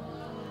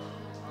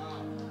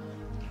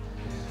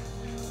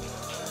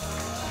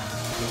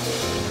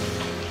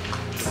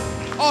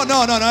 Oh,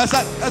 no, that's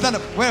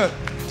not, wait,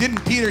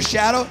 didn't Peter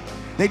shadow?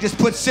 They just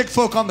put sick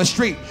folk on the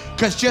street,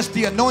 because just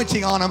the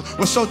anointing on them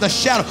was so the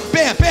shadow,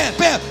 bam, bam,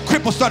 bam,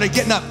 cripples started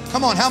getting up.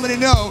 Come on, how many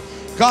know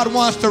God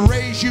wants to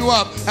raise you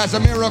up as a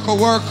miracle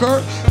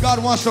worker?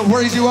 God wants to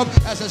raise you up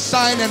as a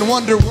sign and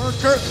wonder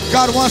worker.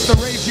 God wants to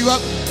raise you up.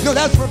 No,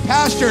 that's for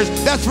pastors.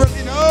 That's for,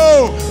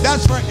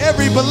 that's for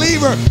every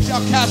believer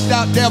shall cast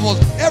out devils.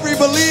 Every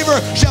believer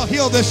shall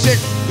heal the sick.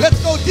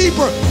 Let's go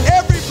deeper.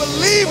 Every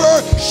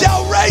believer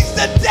shall raise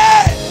the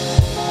dead.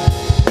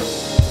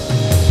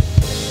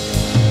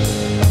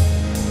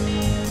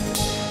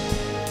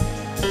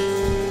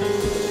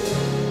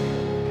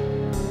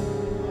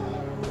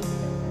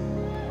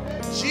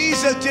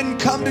 Jesus didn't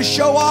come to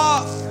show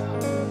off.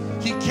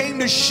 He came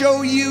to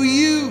show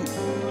you.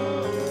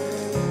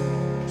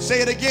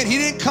 Say it again. He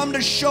didn't come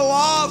to show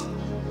off.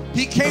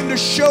 He came to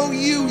show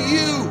you.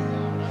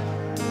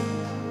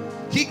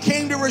 He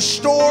came to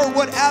restore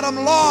what Adam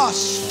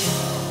lost.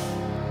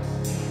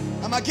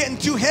 Am I getting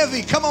too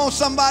heavy? Come on,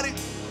 somebody.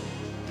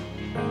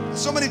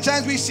 So many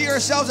times we see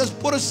ourselves as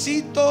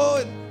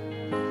pobrecito.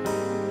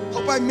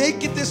 Hope I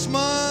make it this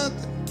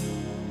month.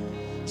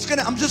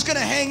 I'm just gonna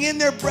hang in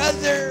there,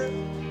 brother.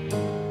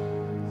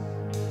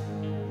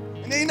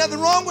 And there ain't nothing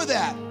wrong with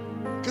that,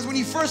 because when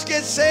you first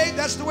get saved,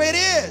 that's the way it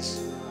is.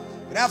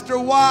 But after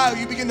a while,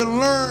 you begin to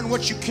learn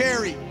what you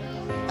carry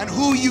and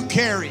who you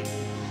carry.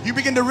 You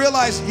begin to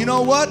realize, you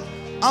know what?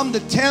 I'm the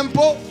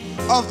temple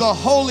of the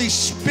Holy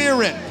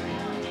Spirit.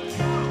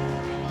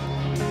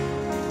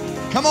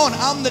 Come on,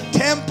 I'm the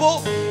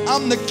temple.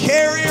 I'm the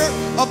carrier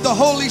of the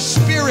Holy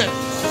Spirit.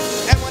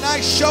 And when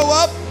I show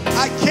up,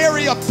 I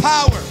carry a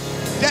power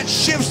that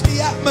shifts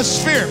the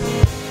atmosphere.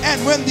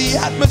 And when the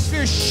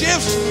atmosphere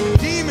shifts,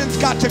 demons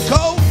got to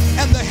go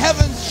and the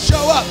heavens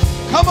show up.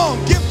 Come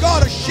on, give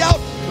God a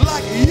shout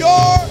like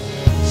you're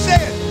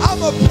saying,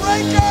 I'm a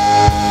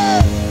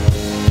breaker.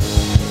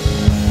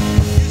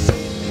 You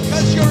see,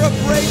 because you're a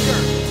breaker,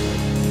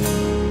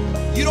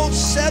 you don't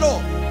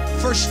settle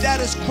for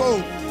status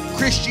quo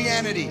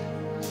Christianity.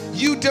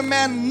 You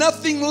demand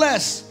nothing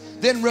less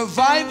than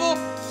revival,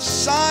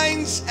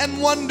 signs,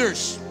 and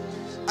wonders.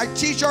 I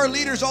teach our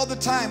leaders all the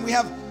time. We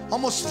have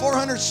almost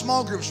 400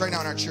 small groups right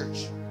now in our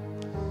church.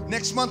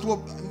 Next month,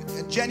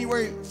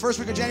 January, first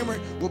week of January,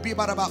 will be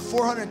about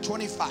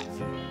 425.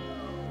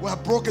 We'll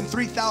have broken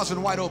 3,000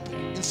 wide open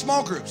in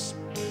small groups.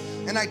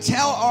 And I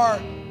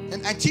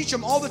teach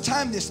them all the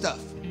time this stuff.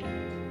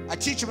 I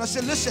teach them, I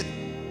said, listen,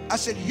 I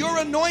said, you're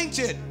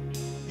anointed.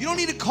 You don't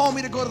need to call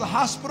me to go to the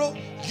hospital.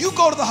 You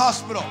go to the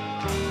hospital.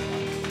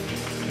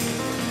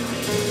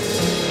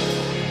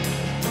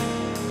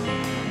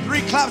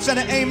 3 claps and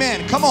an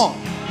amen. Come on.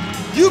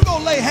 You go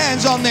lay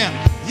hands on them.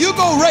 You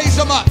go raise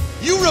them up.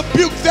 You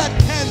rebuke that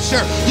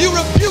cancer. You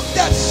rebuke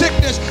that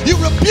sickness. You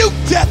rebuke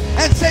death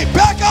and say,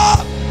 back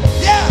up.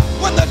 Yeah,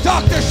 when the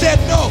doctor said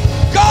no,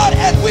 God,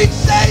 and we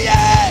say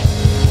yes.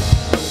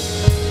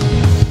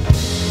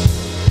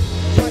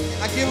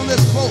 I give them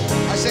this quote.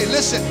 I say,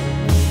 listen.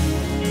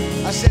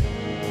 I said,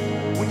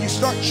 when you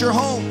start your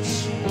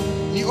homes,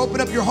 you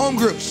open up your home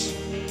groups.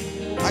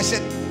 I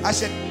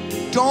said,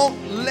 don't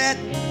let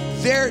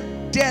their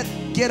death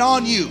get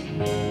on you,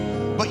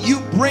 but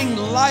you bring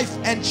life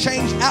and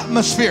change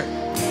atmosphere.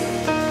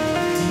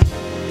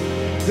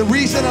 The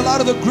reason a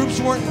lot of the groups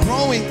weren't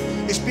growing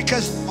is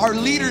because our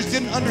leaders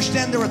didn't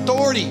understand their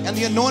authority and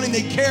the anointing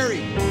they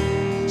carry.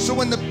 So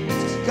you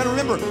gotta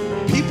remember,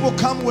 people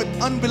come with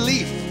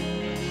unbelief.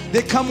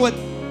 They come with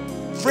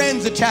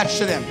friends attached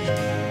to them.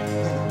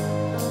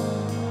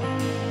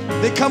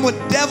 They come with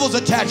devils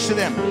attached to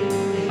them.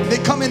 They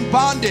come in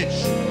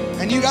bondage.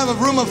 And you have a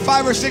room of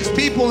 5 or 6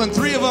 people and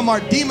 3 of them are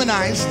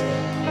demonized.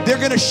 They're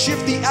gonna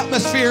shift the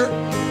atmosphere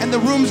and the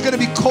room's gonna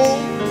be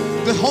cold.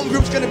 The home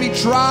group's gonna be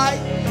dry.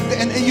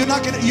 And you're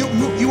not gonna,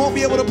 you won't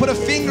be able to put a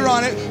finger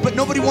on it, but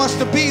nobody wants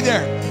to be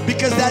there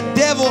because that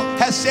devil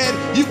has said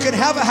you can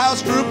have a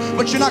house group,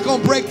 but you're not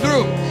gonna break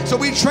through. So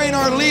we train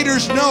our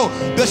leaders, no,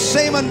 the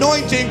same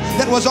anointing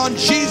that was on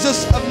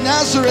Jesus of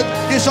Nazareth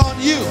is on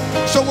you.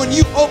 So when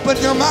you open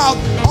your mouth,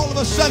 all of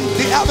a sudden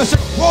the atmosphere,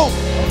 whoa.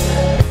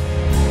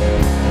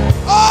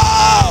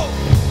 Oh,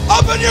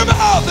 open your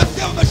mouth and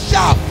give them a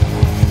shout.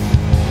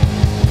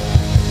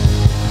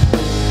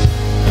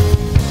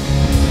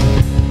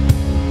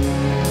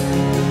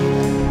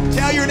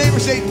 Tell your neighbor,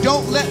 say,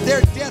 don't let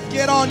their death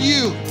get on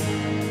you.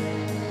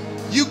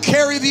 You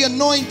carry the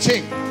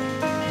anointing.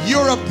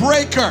 You're a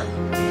breaker.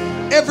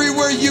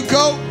 Everywhere you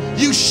go,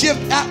 you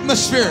shift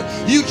atmosphere.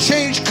 You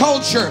change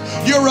culture.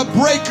 You're a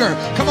breaker.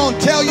 Come on,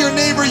 tell your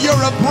neighbor you're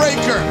a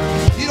breaker.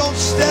 You don't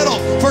settle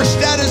for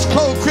status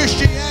quo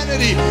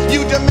Christianity.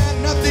 You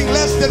demand nothing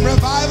less than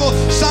revival,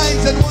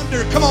 signs, and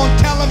wonder. Come on,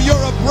 tell them you're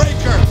a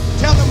breaker.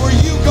 Tell them where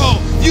you go,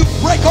 you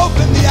break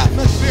open the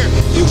atmosphere.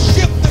 You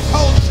shift the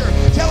culture.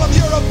 Tell them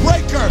you're a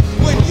breaker.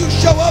 When you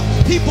show up,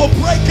 people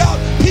break out.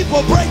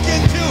 People break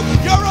into.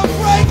 You're a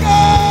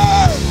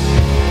breaker.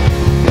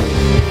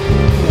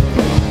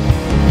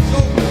 So,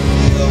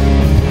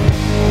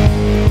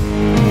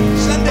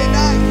 Sunday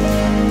night,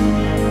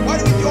 why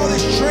do we do all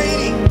this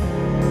training?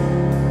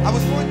 I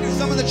was going through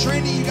some of the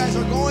training you guys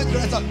are going through.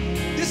 I thought,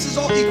 this is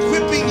all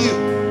equipping you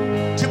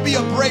to be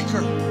a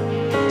breaker.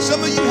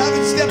 Some of you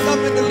haven't stepped up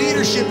into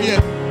leadership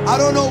yet. I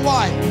don't know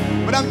why,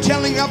 but I'm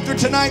telling you after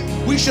tonight,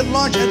 we should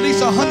launch at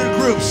least 100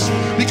 groups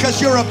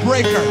because you're a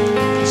breaker.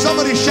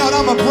 Somebody shout,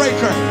 I'm a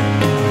breaker.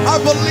 I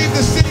believe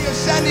the city of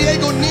San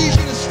Diego needs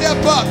you to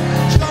step up.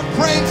 Start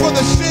praying for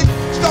the sick.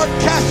 Start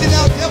casting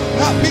out devils.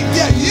 Not me,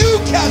 yeah, you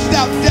cast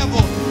out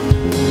devils.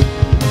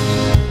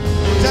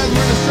 Sometimes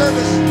we're in a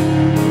service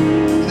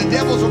and the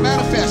devils will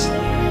manifest.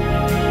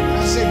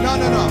 And I say, no.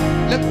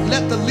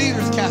 Let the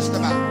leaders cast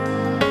them out.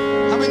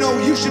 How many know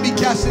you should be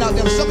casting out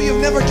devils? Some of you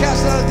have never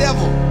cast out a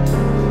devil.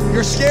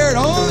 You're scared.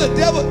 Oh, the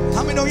devil.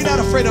 How many know you're not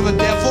afraid of a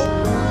devil?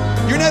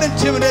 You're not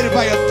intimidated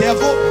by a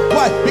devil.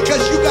 Why? Because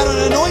you got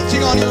an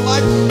anointing on your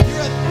life.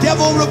 You're a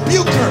devil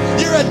rebuker.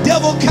 You're a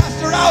devil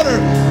caster outer.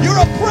 You're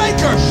a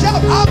breaker.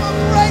 Shout, I'm a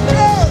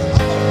breaker.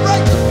 I'm a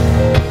breaker.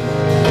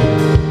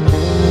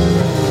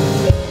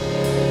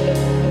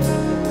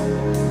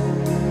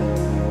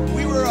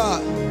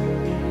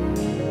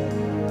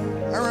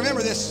 I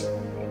remember this.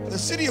 The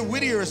city of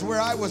Whittier is where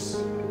I was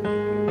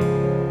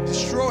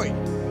destroyed.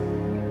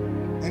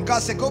 And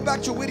God said, go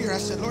back to Whittier. I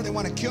said, Lord, they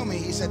want to kill me.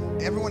 He said,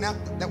 everyone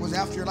that was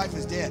after your life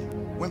is dead.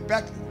 Went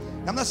back.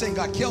 I'm not saying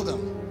God killed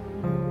them.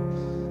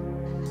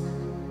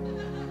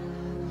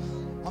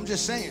 I'm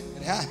just saying.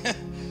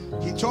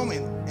 He told me,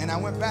 and I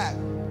went back.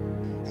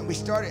 And we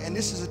started, and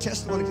this is a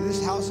testimony to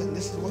this house, and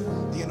this is what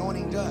the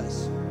anointing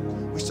does.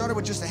 We started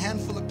with just a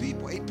handful of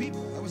people, 8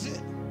 people. That was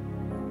it.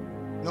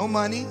 No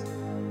money.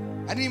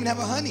 I didn't even have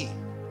a honey.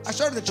 I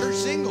started the church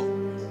single.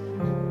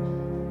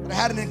 But I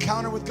had an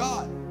encounter with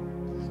God.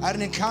 I had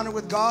an encounter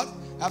with God.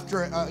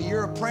 After a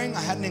year of praying,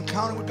 I had an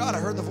encounter with God. I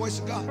heard the voice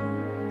of God.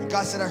 And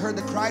God said, I heard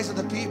the cries of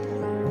the people.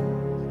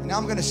 And now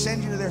I'm going to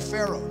send you to their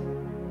Pharaoh.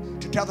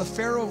 To tell the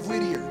Pharaoh of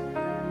Whittier,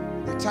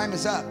 your time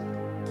is up.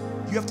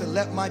 You have to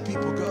let my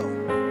people go.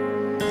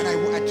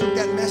 And I took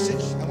that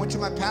message. I went to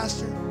my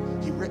pastor.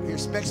 He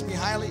respects me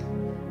highly.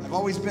 I've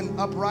always been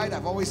upright.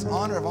 I've always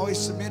honored. I've always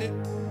submitted.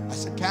 I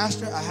said,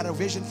 Pastor, I had a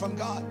vision from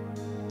God.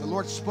 The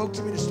Lord spoke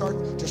to me to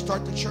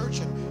start the church,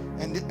 and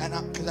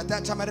because at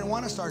that time I didn't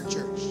want to start a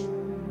church.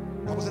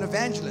 I was an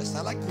evangelist.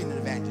 I like being an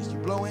evangelist. You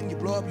blow in, you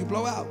blow up, you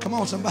blow out. Come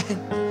on, somebody.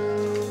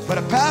 But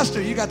a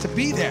pastor, you got to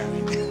be there.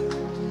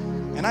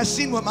 And I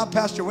seen what my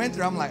pastor went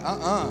through. I'm like,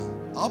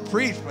 I'll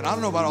preach, but I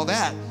don't know about all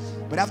that.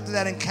 But after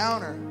that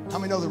encounter, how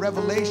many know the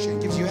revelation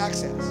gives you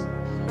access?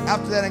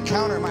 After that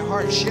encounter, my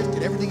heart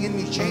shifted. Everything in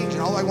me changed,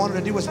 and all I wanted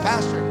to do was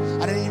pastor.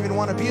 I didn't even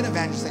want to be an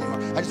evangelist anymore.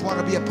 I just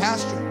wanted to be a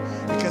pastor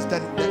because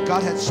that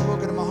God had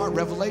spoken to my heart.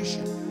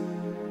 Revelation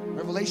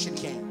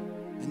came.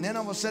 And then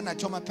all of a sudden, I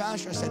told my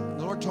pastor, I said,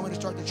 the Lord told me to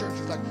start the church.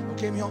 He's like,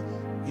 okay, mijo,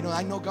 you know,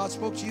 I know God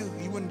spoke to you.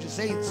 You wouldn't just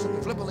say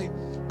something flippantly.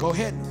 Go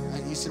ahead.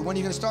 And he said, when are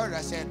you going to start it?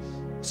 I said,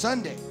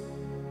 Sunday.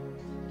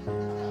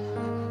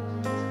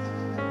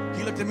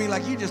 He looked at me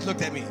like you just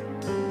looked at me.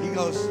 He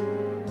goes,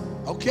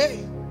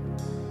 okay,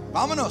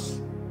 vámonos.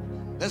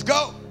 Let's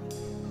go.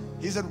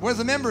 He said, where's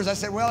the members? I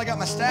said, well, I got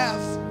my staff.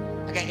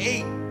 I got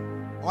 8.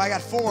 Well, I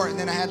got 4, and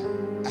then I had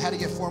to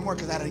get 4 more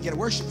because I had to get a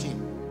worship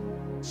team.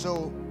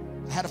 So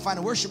I had to find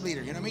a worship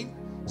leader, you know what I mean?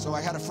 So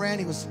I had a friend,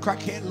 he was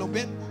crackhead a little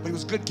bit, but he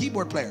was a good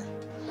keyboard player.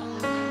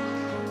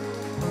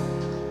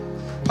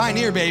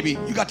 Pioneer, baby.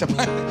 You got to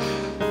pioneer.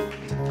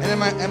 And then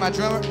my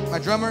drummer,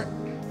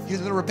 he has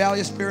a little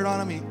rebellious spirit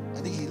on him. I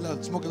think he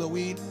loved smoking a little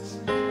weed.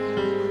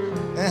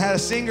 And I had a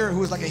singer who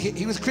was like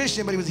he was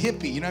Christian, but he was a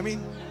hippie, you know what I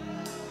mean?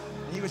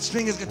 And he would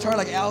string his guitar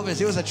like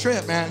Elvis. It was a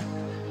trip, man.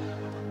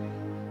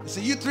 So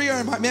you 3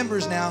 are my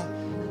members now.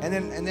 And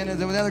then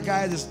there was another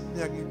guy that's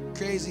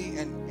crazy,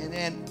 and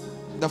then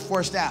the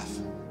 4 staff.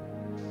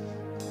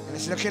 And I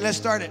said, okay, let's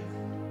start it.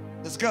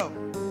 Let's go.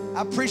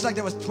 I preached like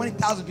there was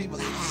 20,000 people.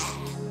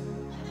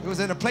 It was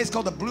in a place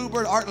called the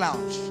Bluebird Art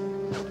Lounge.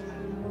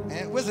 And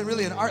it wasn't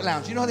really an art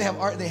lounge. You know how they have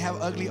art, they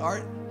have ugly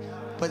art?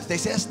 But they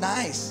say it's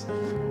nice.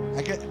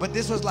 But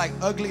this was like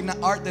ugly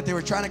art that they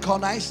were trying to call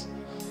nice,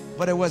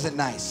 but it wasn't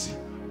nice.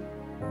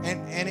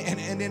 And then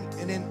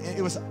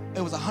it was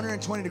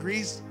 120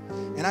 degrees,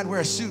 and I'd wear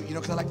a suit, you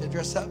know, because I like to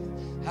dress up,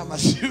 have my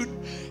suit.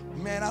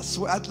 Man,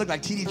 I'd look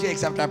like T.D.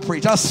 Jakes after I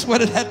preached. I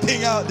sweated that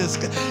thing out.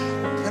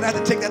 And I had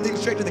to take that thing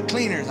straight to the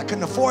cleaners. I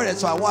couldn't afford it,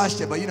 so I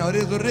washed it. But you know, it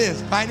is what it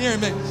is. Pioneering,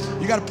 man.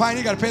 You got to pioneer,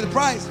 you got to pay the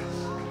price.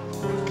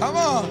 Come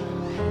on.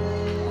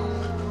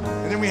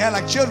 And then we had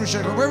like children's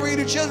church. Where were you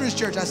do children's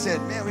church? I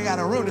said, man, we got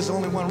a room. There's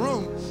only one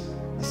room.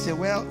 I said,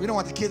 well, we don't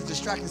want the kids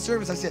distracting the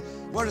service. I said,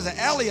 well, there's an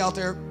alley out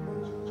there.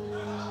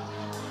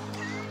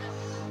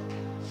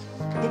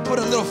 We'll put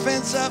a little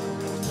fence up,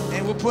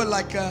 and we'll put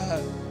like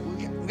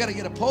we got to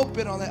get a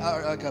pulpit on that,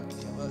 or like a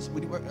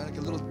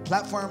little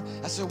platform.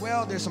 I said,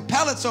 well, there's some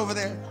pallets over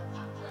there.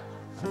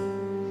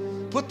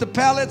 Put the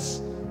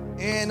pallets,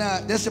 and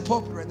there's the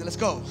pulpit right there. Let's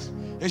go.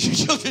 There's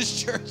your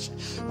children's church.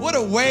 What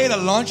a way to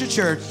launch a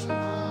church.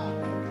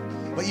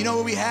 But you know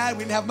what we had?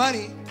 We didn't have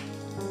money.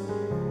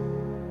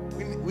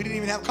 We didn't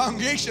even have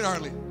congregation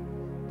hardly.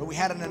 But we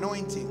had an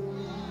anointing.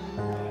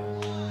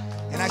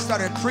 And I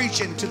started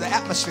preaching to the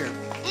atmosphere.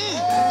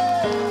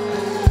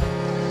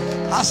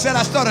 I said,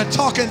 I started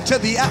talking to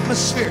the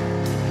atmosphere.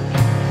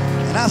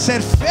 And I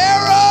said,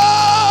 Pharaoh!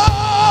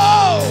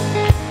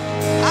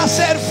 I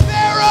said,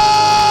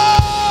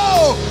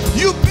 Pharaoh!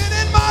 You've been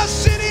in my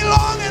city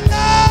long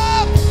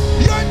enough.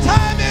 Your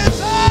time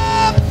is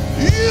up.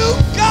 You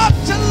got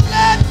to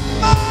let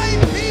my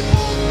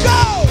people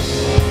go.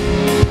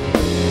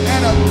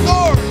 And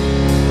authority.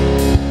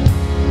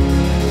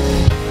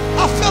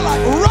 I feel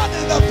like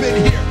running up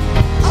in here.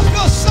 I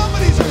feel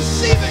somebody's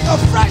receiving a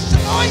fresh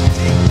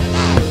anointing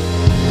tonight.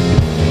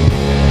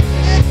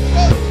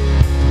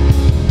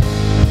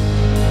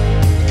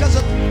 Because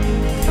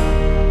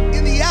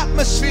in the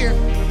atmosphere,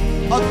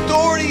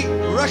 authority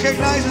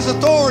recognizes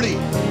authority.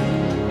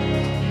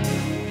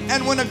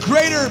 And when a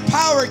greater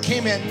power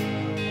came in,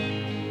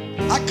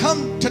 I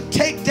come to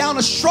take down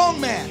a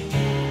strong man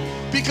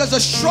because a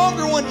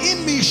stronger one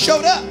in me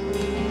showed up.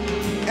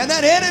 And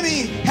that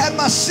enemy had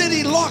my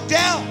city locked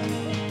down.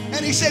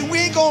 And he said, we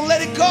ain't gonna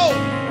let it go.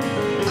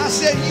 I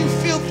said, you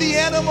filthy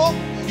animal,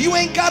 you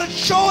ain't got a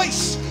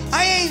choice.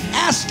 I ain't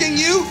asking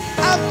you,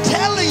 I'm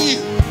telling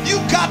you,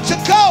 you got to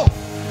go.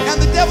 And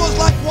the devil's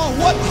like, well,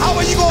 what? How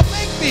are you gonna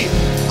make me?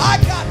 I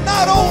got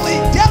not only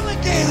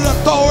delegated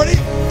authority,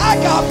 I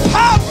got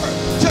power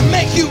to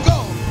make you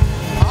go.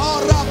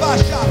 Oh,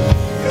 Rabasha.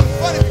 It was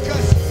funny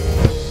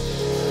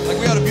because, like,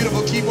 we had a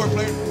beautiful keyboard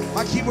player.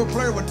 My keyboard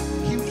player would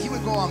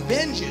go on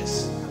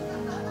binges.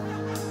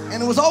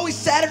 And it was always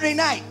Saturday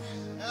night.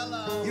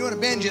 You know what a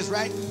binge is,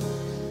 right?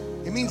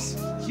 It means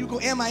he would go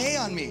MIA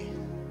on me.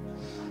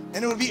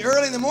 And it would be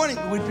early in the morning.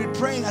 We'd be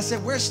praying. I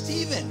said, where's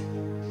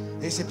Stephen?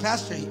 They said,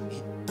 Pastor, he's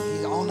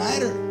an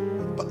all-nighter.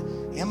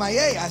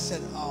 MIA. I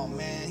said, oh,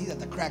 man, he's at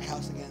the crack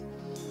house again.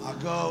 I'll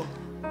go,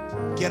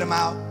 get him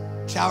out,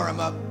 shower him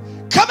up.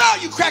 Come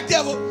out, you crack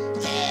devil.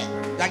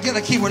 I get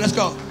a keyboard. Let's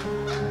go.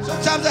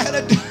 Sometimes I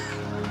had to do.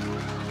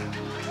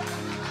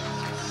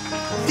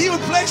 He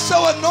would play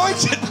so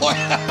anointed, boy.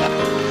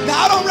 Now,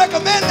 I don't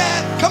recommend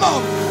that. Come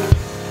on.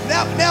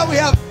 Now we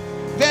have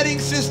vetting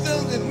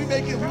systems, and we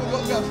make it, we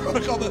have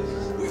protocol, but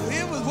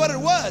it was what it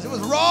was. It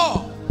was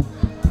raw.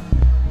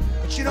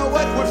 But you know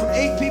what? It went from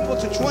 8 people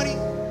to 20,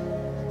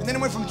 and then it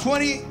went from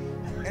 20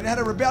 And I had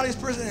a rebellious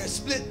person that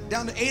split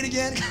down to 8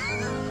 again.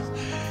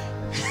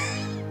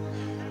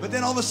 But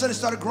then all of a sudden it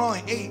started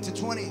growing, 8 to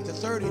 20 to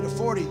 30 to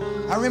 40.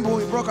 I remember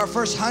when we broke our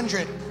first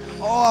 100.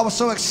 Oh, I was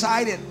so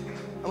excited.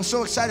 I was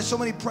so excited. So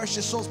many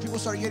precious souls. People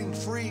started getting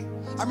free.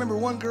 I remember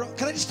one girl.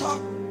 Can I just talk?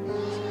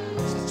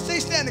 Stay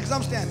standing because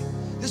I'm standing.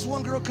 This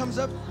one girl comes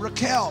up,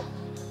 Raquel.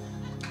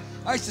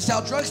 I used to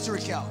sell drugs to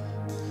Raquel.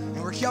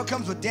 And Raquel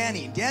comes with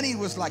Danny. Danny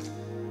was like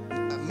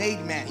a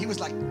made man. He was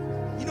like,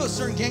 you know,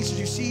 certain gangsters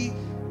you see,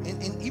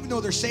 and even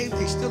though they're saved,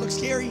 they still look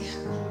scary.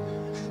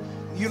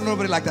 You don't know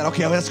nobody like that.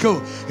 Okay, well, that's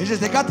cool. It's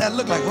just they got that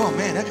look like, oh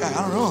man, that guy,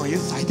 I don't know.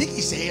 I think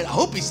he's saved. I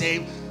hope he's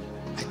saved.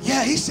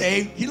 Yeah, he's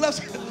saved. He loves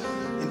it.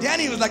 And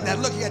Danny was like that.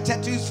 Look, he had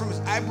tattoos from his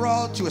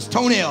eyebrow to his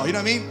toenail. You know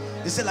what I mean?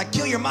 They said like,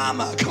 kill your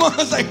mama. Come on, I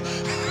was like.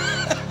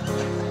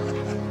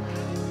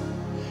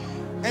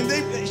 And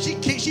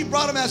she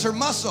brought him as her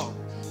muscle,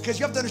 because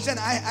you have to understand.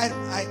 I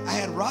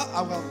had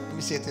Rob. Well, let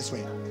me say it this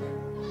way.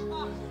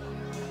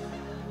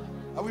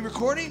 Are we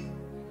recording?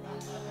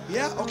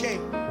 Yeah. Okay.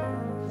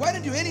 Why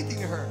didn't you do anything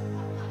to her?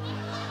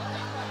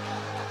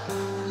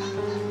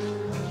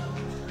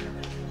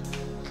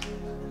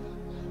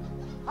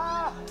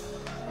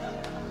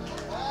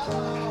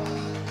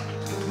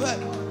 But,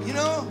 you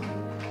know,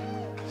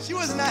 she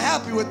was not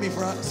happy with me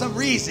for some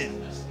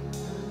reason.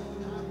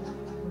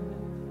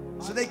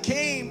 So they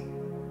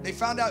came, they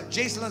found out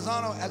Jason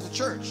Lozano has a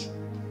church.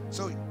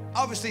 So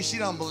obviously she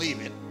don't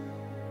believe it,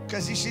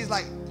 because she's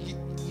like,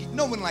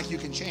 no one like you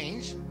can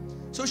change.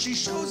 So she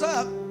shows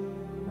up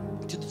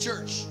to the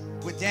church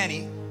with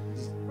Danny,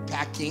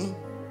 packing.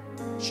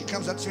 She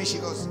comes up to me, she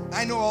goes,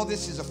 I know all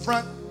this is a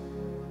front.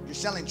 You're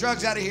selling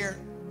drugs out of here.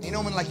 Ain't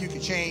no one like you can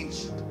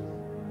change.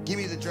 Give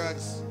me the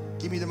drugs.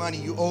 Give me the money.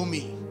 You owe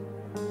me.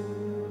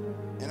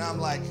 And I'm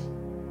like,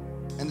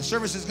 and the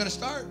service is going to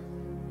start.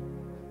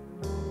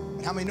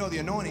 And how many know the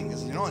anointing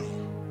is the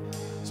anointing?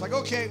 It's like,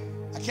 okay,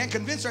 I can't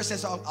convince her. I said,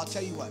 so I'll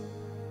tell you what.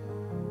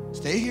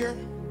 Stay here.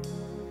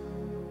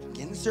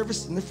 Get in the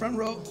service in the front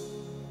row.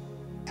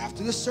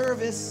 After the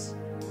service,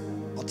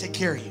 I'll take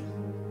care of you.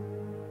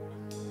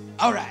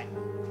 All right.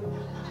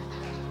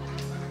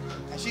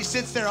 And she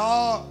sits there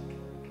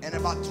and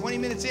about 20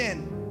 minutes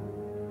in,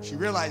 she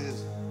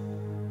realizes,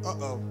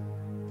 uh-oh,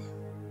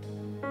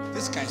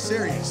 this guy's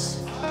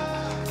serious.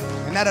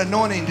 And that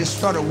anointing just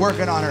started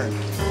working on her.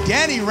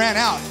 Danny ran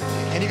out,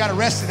 and he got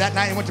arrested that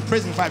night and went to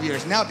prison 5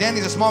 years. Now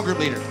Danny's a small group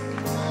leader.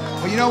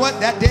 Well, you know what?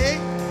 That day,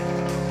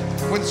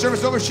 when the service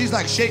was over, she's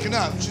like shaking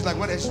up. She's like,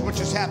 what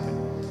just happened?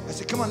 I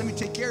said, come on, let me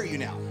take care of you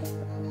now.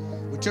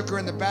 We took her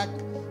in the back,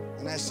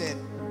 and I said,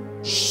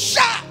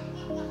 shot!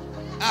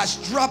 I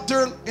dropped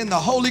her in the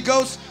Holy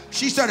Ghost.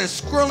 She started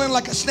squirreling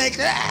like a snake.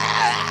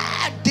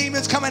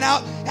 Demons coming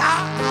out.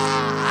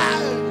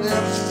 And it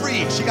was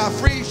free. She got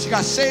free. She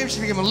got saved. She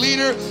became a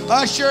leader,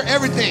 usher,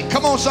 everything.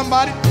 Come on,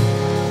 somebody.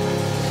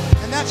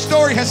 And that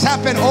story has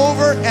happened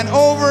over and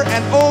over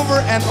and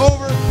over and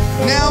over.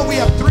 Now we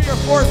have 3,000 or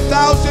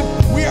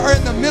 4,000. We are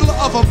in the middle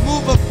of a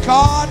move of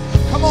God.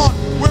 Come on.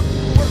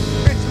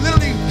 It's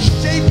literally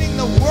shaping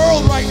the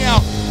world right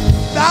now.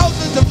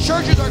 Thousands of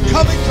churches are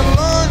coming to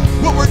learn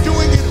what we're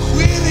doing in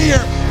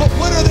Whittier. But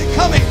when are they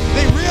coming?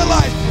 They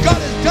realize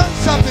God has done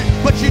something.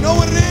 But you know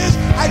what it is?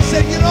 I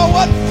said, you know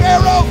what,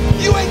 Pharaoh?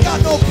 You ain't got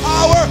no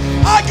power.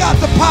 I got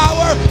the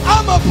power.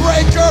 I'm a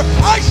breaker.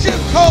 I shift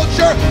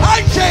culture.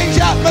 I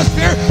change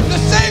atmosphere. The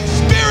same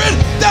spirit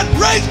that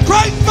raised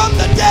Christ from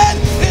the dead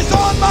is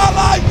on my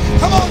life.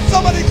 Come on,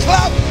 somebody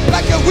clap.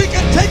 Like if we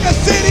can take a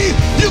city,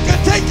 you can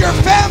take your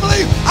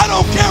family. I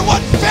don't care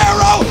what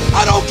Pharaoh.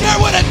 I don't care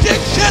what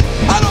addiction.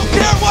 I don't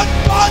care what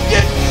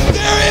bondage.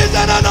 There is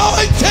an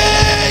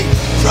anointing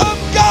from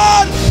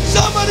God.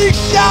 Somebody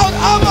shout,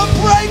 I'm a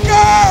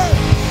breaker.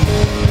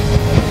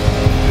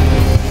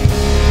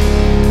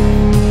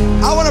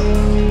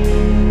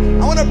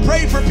 I want to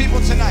pray for people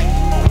tonight.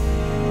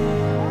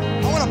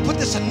 I want to put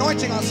this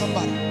anointing on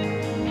somebody.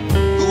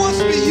 Who wants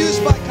to be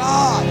used by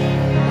God?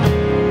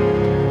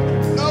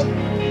 Nope.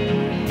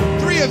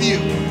 3 of you.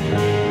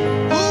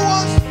 Who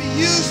wants to be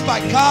used by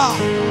God?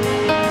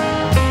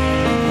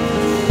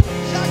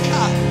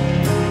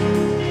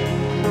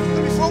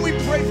 Before we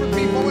pray for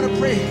people, I want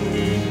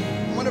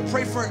to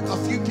pray for a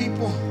few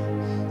people,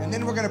 and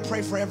then we're going to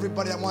pray for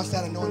everybody that wants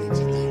that anointing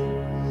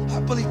tonight. I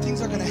believe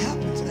things are going to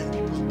happen tonight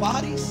in people's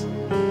bodies.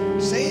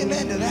 Say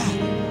amen to that.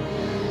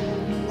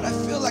 But I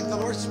feel like the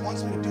Lord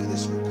wants me to do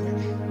this real quick.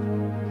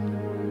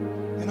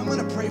 And I'm going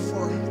to pray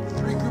for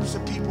 3 groups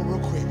of people real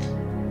quick.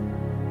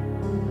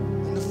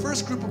 And the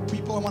first group of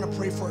people I want to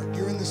pray for,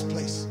 you're in this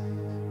place.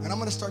 And I'm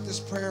going to start this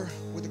prayer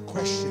with a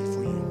question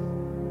for you.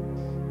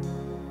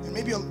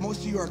 Maybe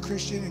most of you are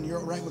Christian and you're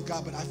all right with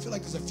God, but I feel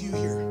like there's a few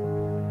here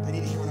that need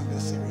to hear what I'm going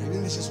to say. Right? Even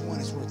if it's just one,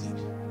 it's worth it.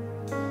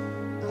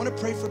 I want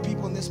to pray for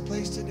people in this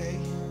place today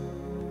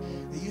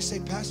that you say,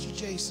 Pastor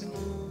Jason,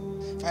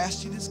 if I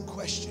asked you this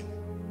question,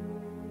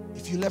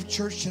 if you left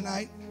church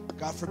tonight,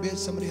 God forbid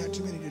somebody had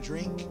too many to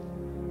drink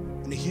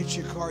and they hit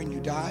your car and you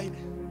died,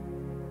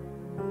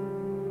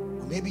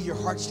 or maybe your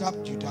heart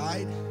stopped, you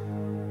died,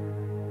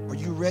 are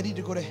you ready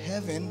to go to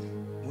heaven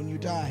when you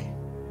die.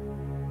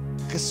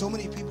 Because so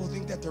many people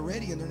think that they're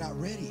ready and they're not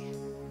ready.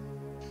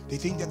 They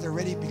think that they're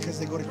ready because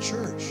they go to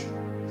church.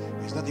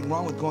 There's nothing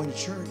wrong with going to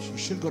church. You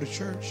should go to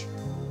church.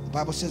 The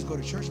Bible says go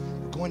to church,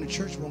 but going to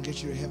church won't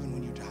get you to heaven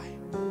when you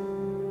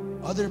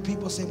die. Other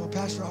people say, well,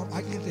 Pastor,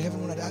 I can get to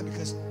heaven when I die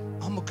because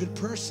I'm a good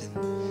person.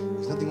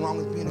 There's nothing wrong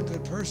with being a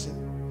good person.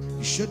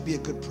 You should be a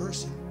good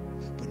person.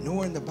 But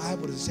nowhere in the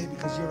Bible does it say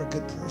because you're a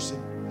good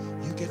person,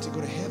 you get to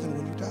go to heaven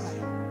when you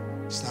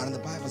die. It's not in the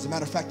Bible. As a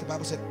matter of fact, the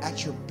Bible said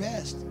at your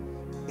best,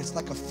 it's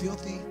like a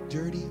filthy,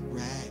 dirty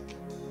rag.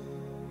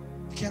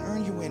 You can't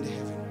earn your way into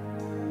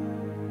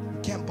heaven.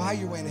 You can't buy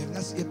your way into heaven.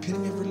 That's the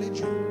epitome of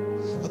religion.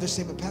 Others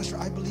say, but Pastor,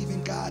 I believe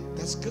in God.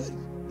 That's good.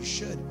 You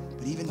should.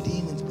 But even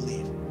demons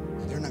believe.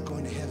 They're not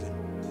going to heaven.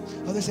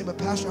 Others say, but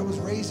Pastor, I was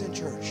raised in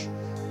church.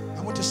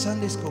 I went to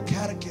Sunday school,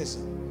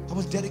 catechism. I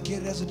was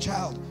dedicated as a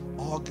child.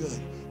 All good.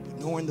 But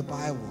nowhere in the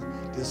Bible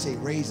does it say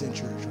raised in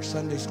church or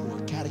Sunday school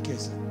or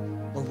catechism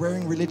or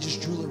wearing religious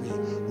jewelry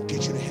will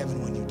get you to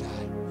heaven when you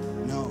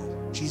die. No.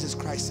 Jesus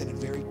Christ said it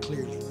very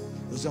clearly.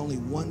 There's only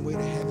one way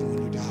to heaven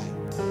when you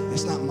die.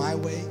 It's not my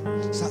way.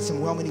 It's not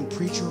some well-meaning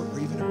preacher or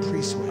even a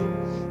priest's way.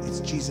 It's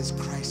Jesus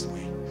Christ's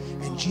way.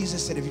 And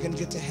Jesus said if you're going to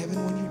get to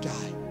heaven when you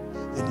die,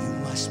 then you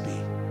must be.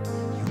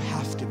 You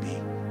have to be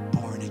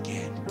born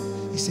again.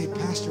 You say,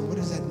 Pastor, what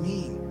does that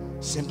mean?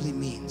 Simply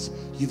means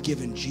you've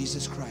given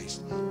Jesus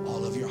Christ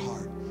all of your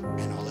heart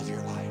and all of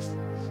your life.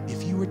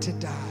 If you were to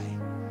die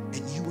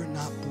and you were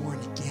not born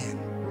again,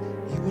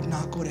 you would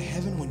not go to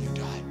heaven when you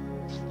die.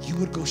 You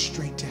would go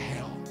straight to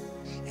hell.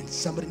 And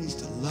somebody needs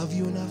to love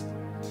you enough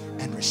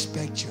and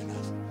respect you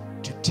enough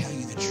to tell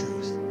you the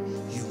truth.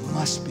 You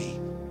must be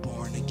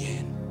born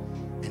again.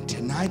 And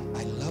tonight,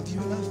 I love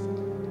you enough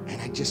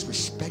and I just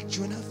respect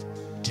you enough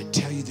to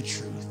tell you the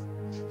truth.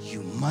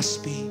 You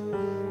must be,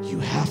 you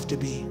have to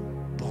be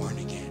born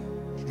again.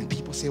 And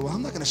people say, well,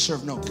 I'm not going to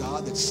serve no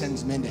God that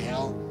sends men to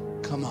hell.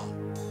 Come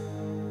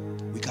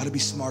on. We got to be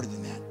smarter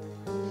than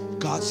that.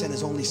 God sent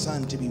his only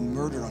son to be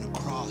murdered on a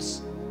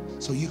cross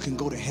so you can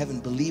go to heaven,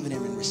 believe in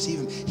him and receive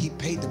him. He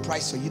paid the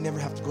price so you never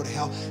have to go to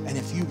hell. And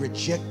if you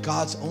reject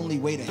God's only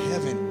way to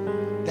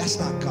heaven, that's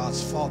not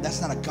God's fault. That's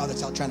not a God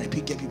that's out trying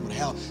to get people to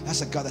hell.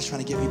 That's a God that's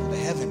trying to get people to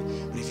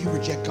heaven. But if you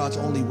reject God's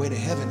only way to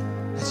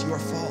heaven, that's your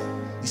fault.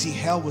 You see,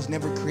 hell was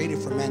never created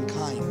for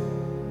mankind.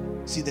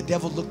 See, the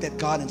devil looked at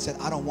God and said,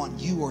 I don't want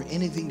you or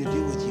anything to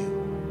do with you.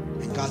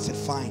 And God said,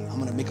 fine, I'm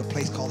going to make a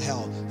place called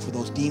hell for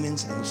those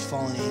demons and those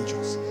fallen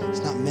angels. It's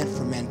not meant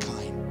for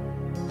mankind.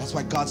 That's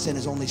why God sent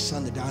his only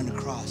son to die on the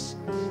cross.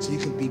 So you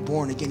could be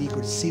born again. You could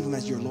receive him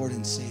as your Lord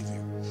and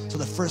Savior. So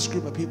the first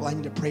group of people I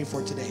need to pray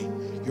for today,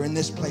 you're in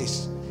this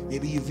place.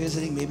 Maybe you're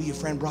visiting, maybe your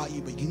friend brought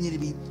you, but you need to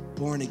be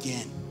born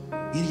again.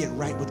 You need to get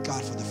right with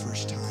God for the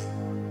first time.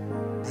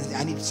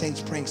 I need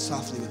saints praying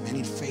softly with me. I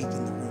need faith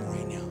in the room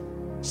right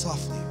now.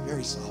 Softly,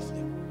 very softly.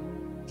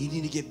 You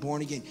need to get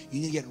born again.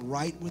 You need to get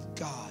right with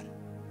God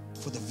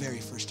for the very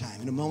first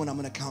time. In a moment, I'm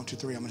going to count to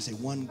 3. I'm going to say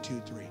 1,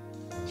 2, 3.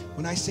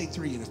 When I say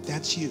 3, and if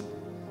that's you,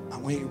 I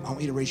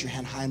want you to raise your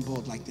hand high and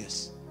bold like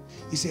this.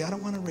 You say, I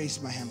don't want to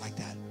raise my hand like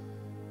that.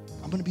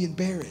 I'm going to be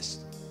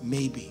embarrassed.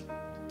 Maybe.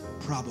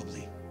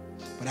 Probably.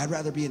 But I'd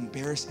rather be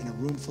embarrassed in a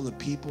room full of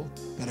people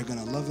that are going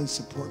to love and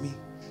support me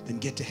than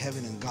get to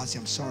heaven and God say,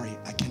 I'm sorry,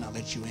 I cannot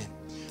let you in.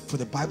 For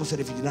the Bible said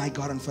if you deny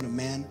God in front of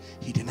man,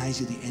 he denies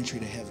you the entry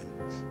to heaven.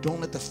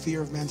 Don't let the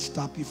fear of man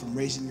stop you from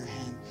raising your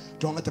hand.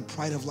 Don't let the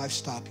pride of life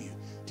stop you.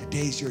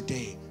 Today's your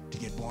day to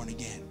get born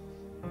again.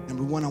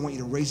 Number 1, I want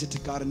you to raise it to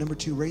God. And number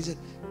 2, raise it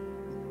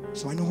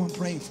so I know who I'm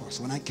praying for.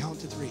 So when I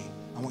count to 3,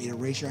 I want you to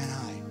raise your hand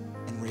high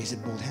and raise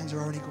it bold. Hands are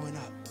already going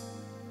up.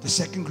 The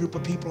second group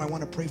of people I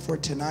want to pray for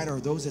tonight are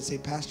those that say,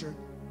 Pastor,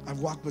 I've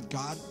walked with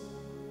God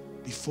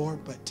before,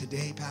 but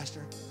today,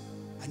 Pastor,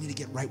 I need to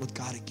get right with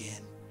God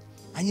again.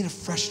 I need a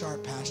fresh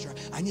start, Pastor.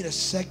 I need a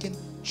second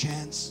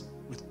chance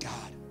with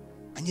God.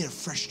 I need a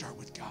fresh start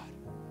with God.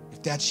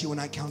 If that's you, when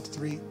I count to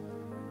 3,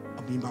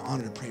 I'll be my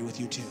honor to pray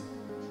with you too.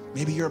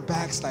 Maybe you're a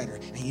backslider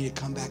and you need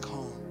to come back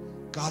home.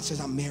 God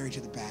says, I'm married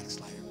to the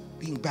backslider.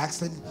 Being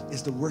backslidden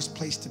is the worst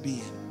place to be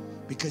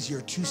in because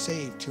you're too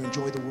saved to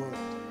enjoy the world.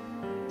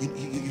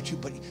 You're too,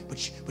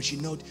 but you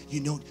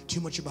know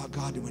too much about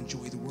God to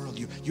enjoy the world.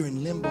 You're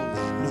in limbo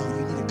land. No,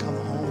 you need to come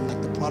home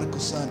like the prodigal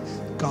son.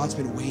 God's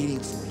been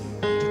waiting for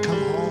you to come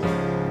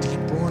home, to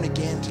get born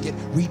again, to get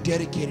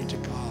rededicated to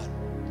God.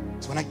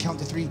 So when I count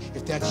to 3,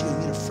 if that's you, you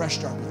need a fresh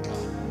start with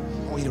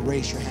God. I want you to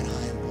raise your hand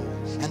high and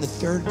bold. And the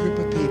third group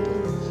of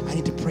people I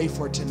need to pray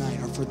for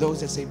tonight are for those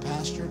that say,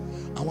 Pastor,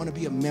 I want to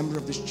be a member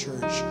of this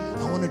church.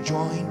 I want to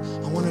join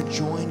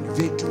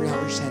Victory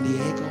Outreach San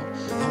Diego.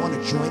 I want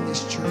to join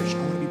this church. I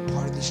want to be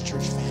part of this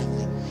church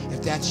family.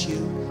 If that's you,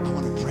 I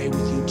want to pray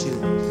with you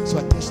too. So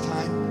at this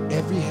time,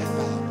 every head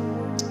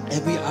bowed,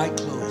 every eye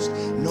closed,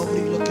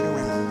 nobody looking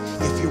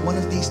around. If you're one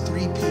of these 3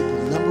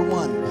 people, number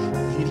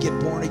 1, you need to get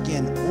born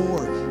again,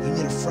 or You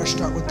need a fresh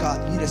start with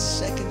God. You need a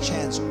second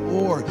chance.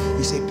 Or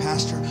you say,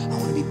 Pastor, I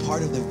want to be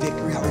part of the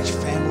Victory Outreach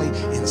family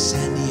in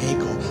San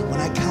Diego. When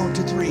I count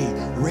to 3,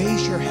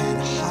 raise your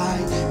hand high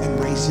and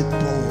raise it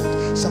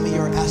bold. Some of you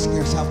are asking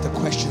yourself the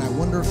question, I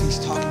wonder if he's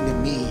talking to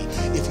me.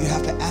 If you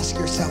have to ask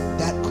yourself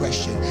that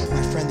question,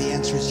 my friend, the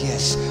answer is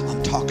yes,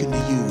 I'm talking to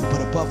you.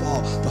 But above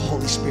all, the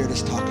Holy Spirit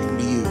is talking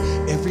to you.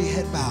 Every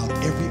head bowed,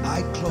 every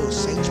eye closed,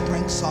 saints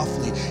praying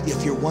softly.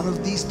 If you're one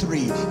of these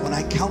 3, when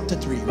I count to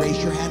 3,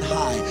 raise your hand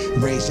high,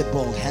 raise it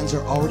bold. Hands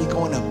are already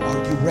going up.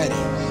 Are you ready?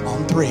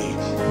 On 3.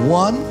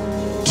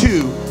 1,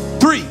 2,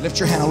 3. Lift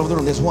your hand all over the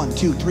room. There's 1,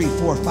 2, 3,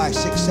 4, 5,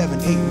 6, 7,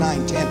 8,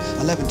 9, 10,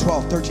 11,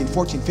 12, 13,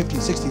 14,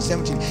 15, 16,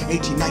 17,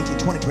 18, 19,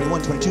 20,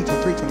 21, 22,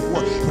 23,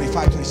 24,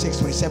 25, 26,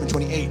 27,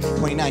 28,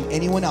 29.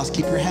 Anyone else?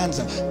 Keep your hands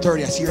up.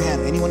 30. I see your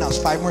hand. Anyone else?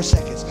 5 more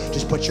seconds.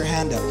 Just put your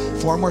hand up.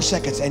 4 more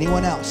seconds.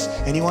 Anyone else?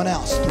 Anyone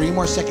else? 3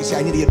 more seconds. Say,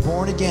 I need to get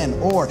born again,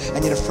 or I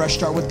need a fresh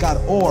start with God,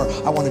 or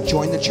I want to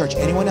join the church.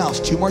 Anyone else?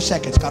 2 more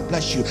seconds. God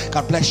bless you.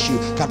 God bless you.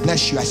 God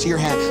bless you. I see your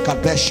hand.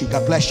 God bless you.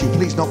 God bless you.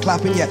 Please, no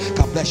clapping yet.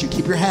 God bless you.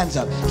 Keep your hands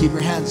up. Keep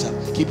your hands up.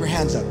 Keep your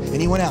hands up.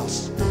 Anyone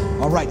else?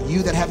 All right,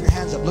 you that have your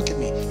hands up, look at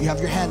me. You have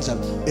your hands up.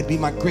 It'd be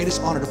my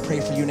greatest honor to pray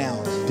for you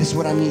now. This is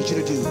what I need you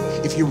to do.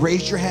 If you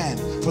raised your hand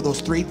for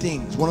those 3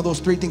 things, one of those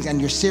 3 things, and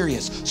you're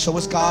serious, so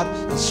is God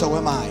and so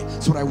am I.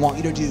 That's what I want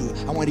you to do.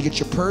 I want you to get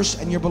your purse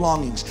and your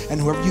belongings, and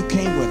whoever you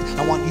came with,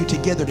 I want you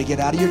together to get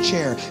out of your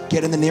chair,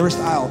 get in the nearest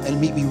aisle, and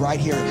meet me right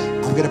here.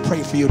 I'm going to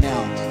pray for you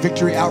now.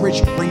 Victory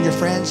Outreach, bring your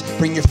friends,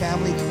 bring your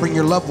family, bring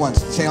your loved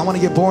ones. Say, I want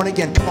to get born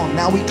again. Come on,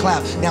 now we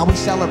clap. Now we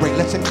celebrate.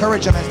 Let's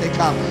encourage them as they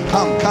come.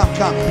 Come, come,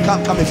 come,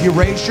 come, come. If you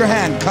raise your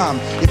hand, come.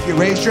 If you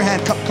raise your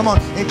hand, come. Come on,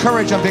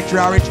 encourage them, Victory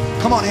Outreach.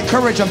 Come on,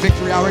 encourage them,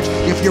 Victory Outreach.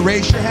 If you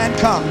raise your hand,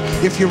 come.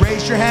 If you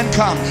raise your hand,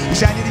 come. You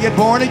say, I need to get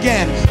born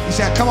again. You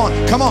say, come on,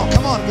 come on,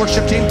 come on,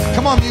 worship team.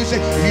 Come on, music.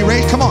 If you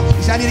raise, come on.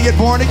 You say, I need to get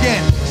born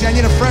again. You say, I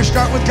need a fresh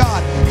start with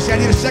God. You say, I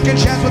need a second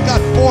chance with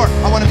God. Or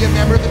I want to be a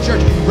member of the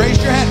church.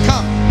 Raise your hand,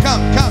 come. Come,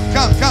 come,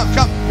 come, come,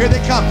 come. Here they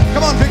come.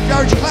 Come on, Victory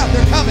Outreach, clap.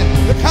 They're coming.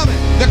 They're coming.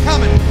 They're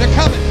coming. They're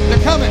coming.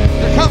 They're coming.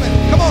 They're coming.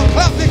 Come on,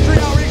 clap, Victory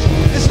Outreach.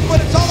 This is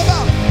what it's all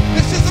about.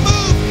 This is the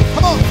move.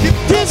 Come on, keep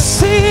it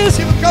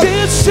coming.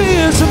 This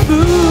is a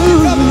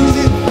move.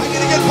 I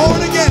need to get born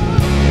again.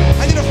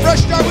 I need a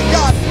fresh start with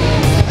God.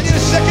 I need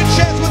a second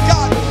chance with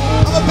God.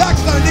 I'm a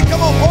backslider. I need to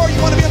come home. Or you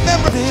want to be a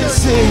member of the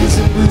church. This is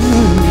a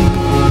move.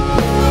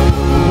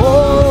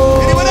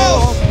 Oh, anyone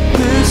else?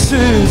 This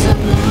is a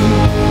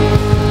move.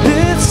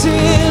 This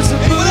is a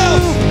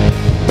move.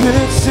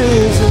 This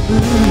is a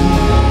move.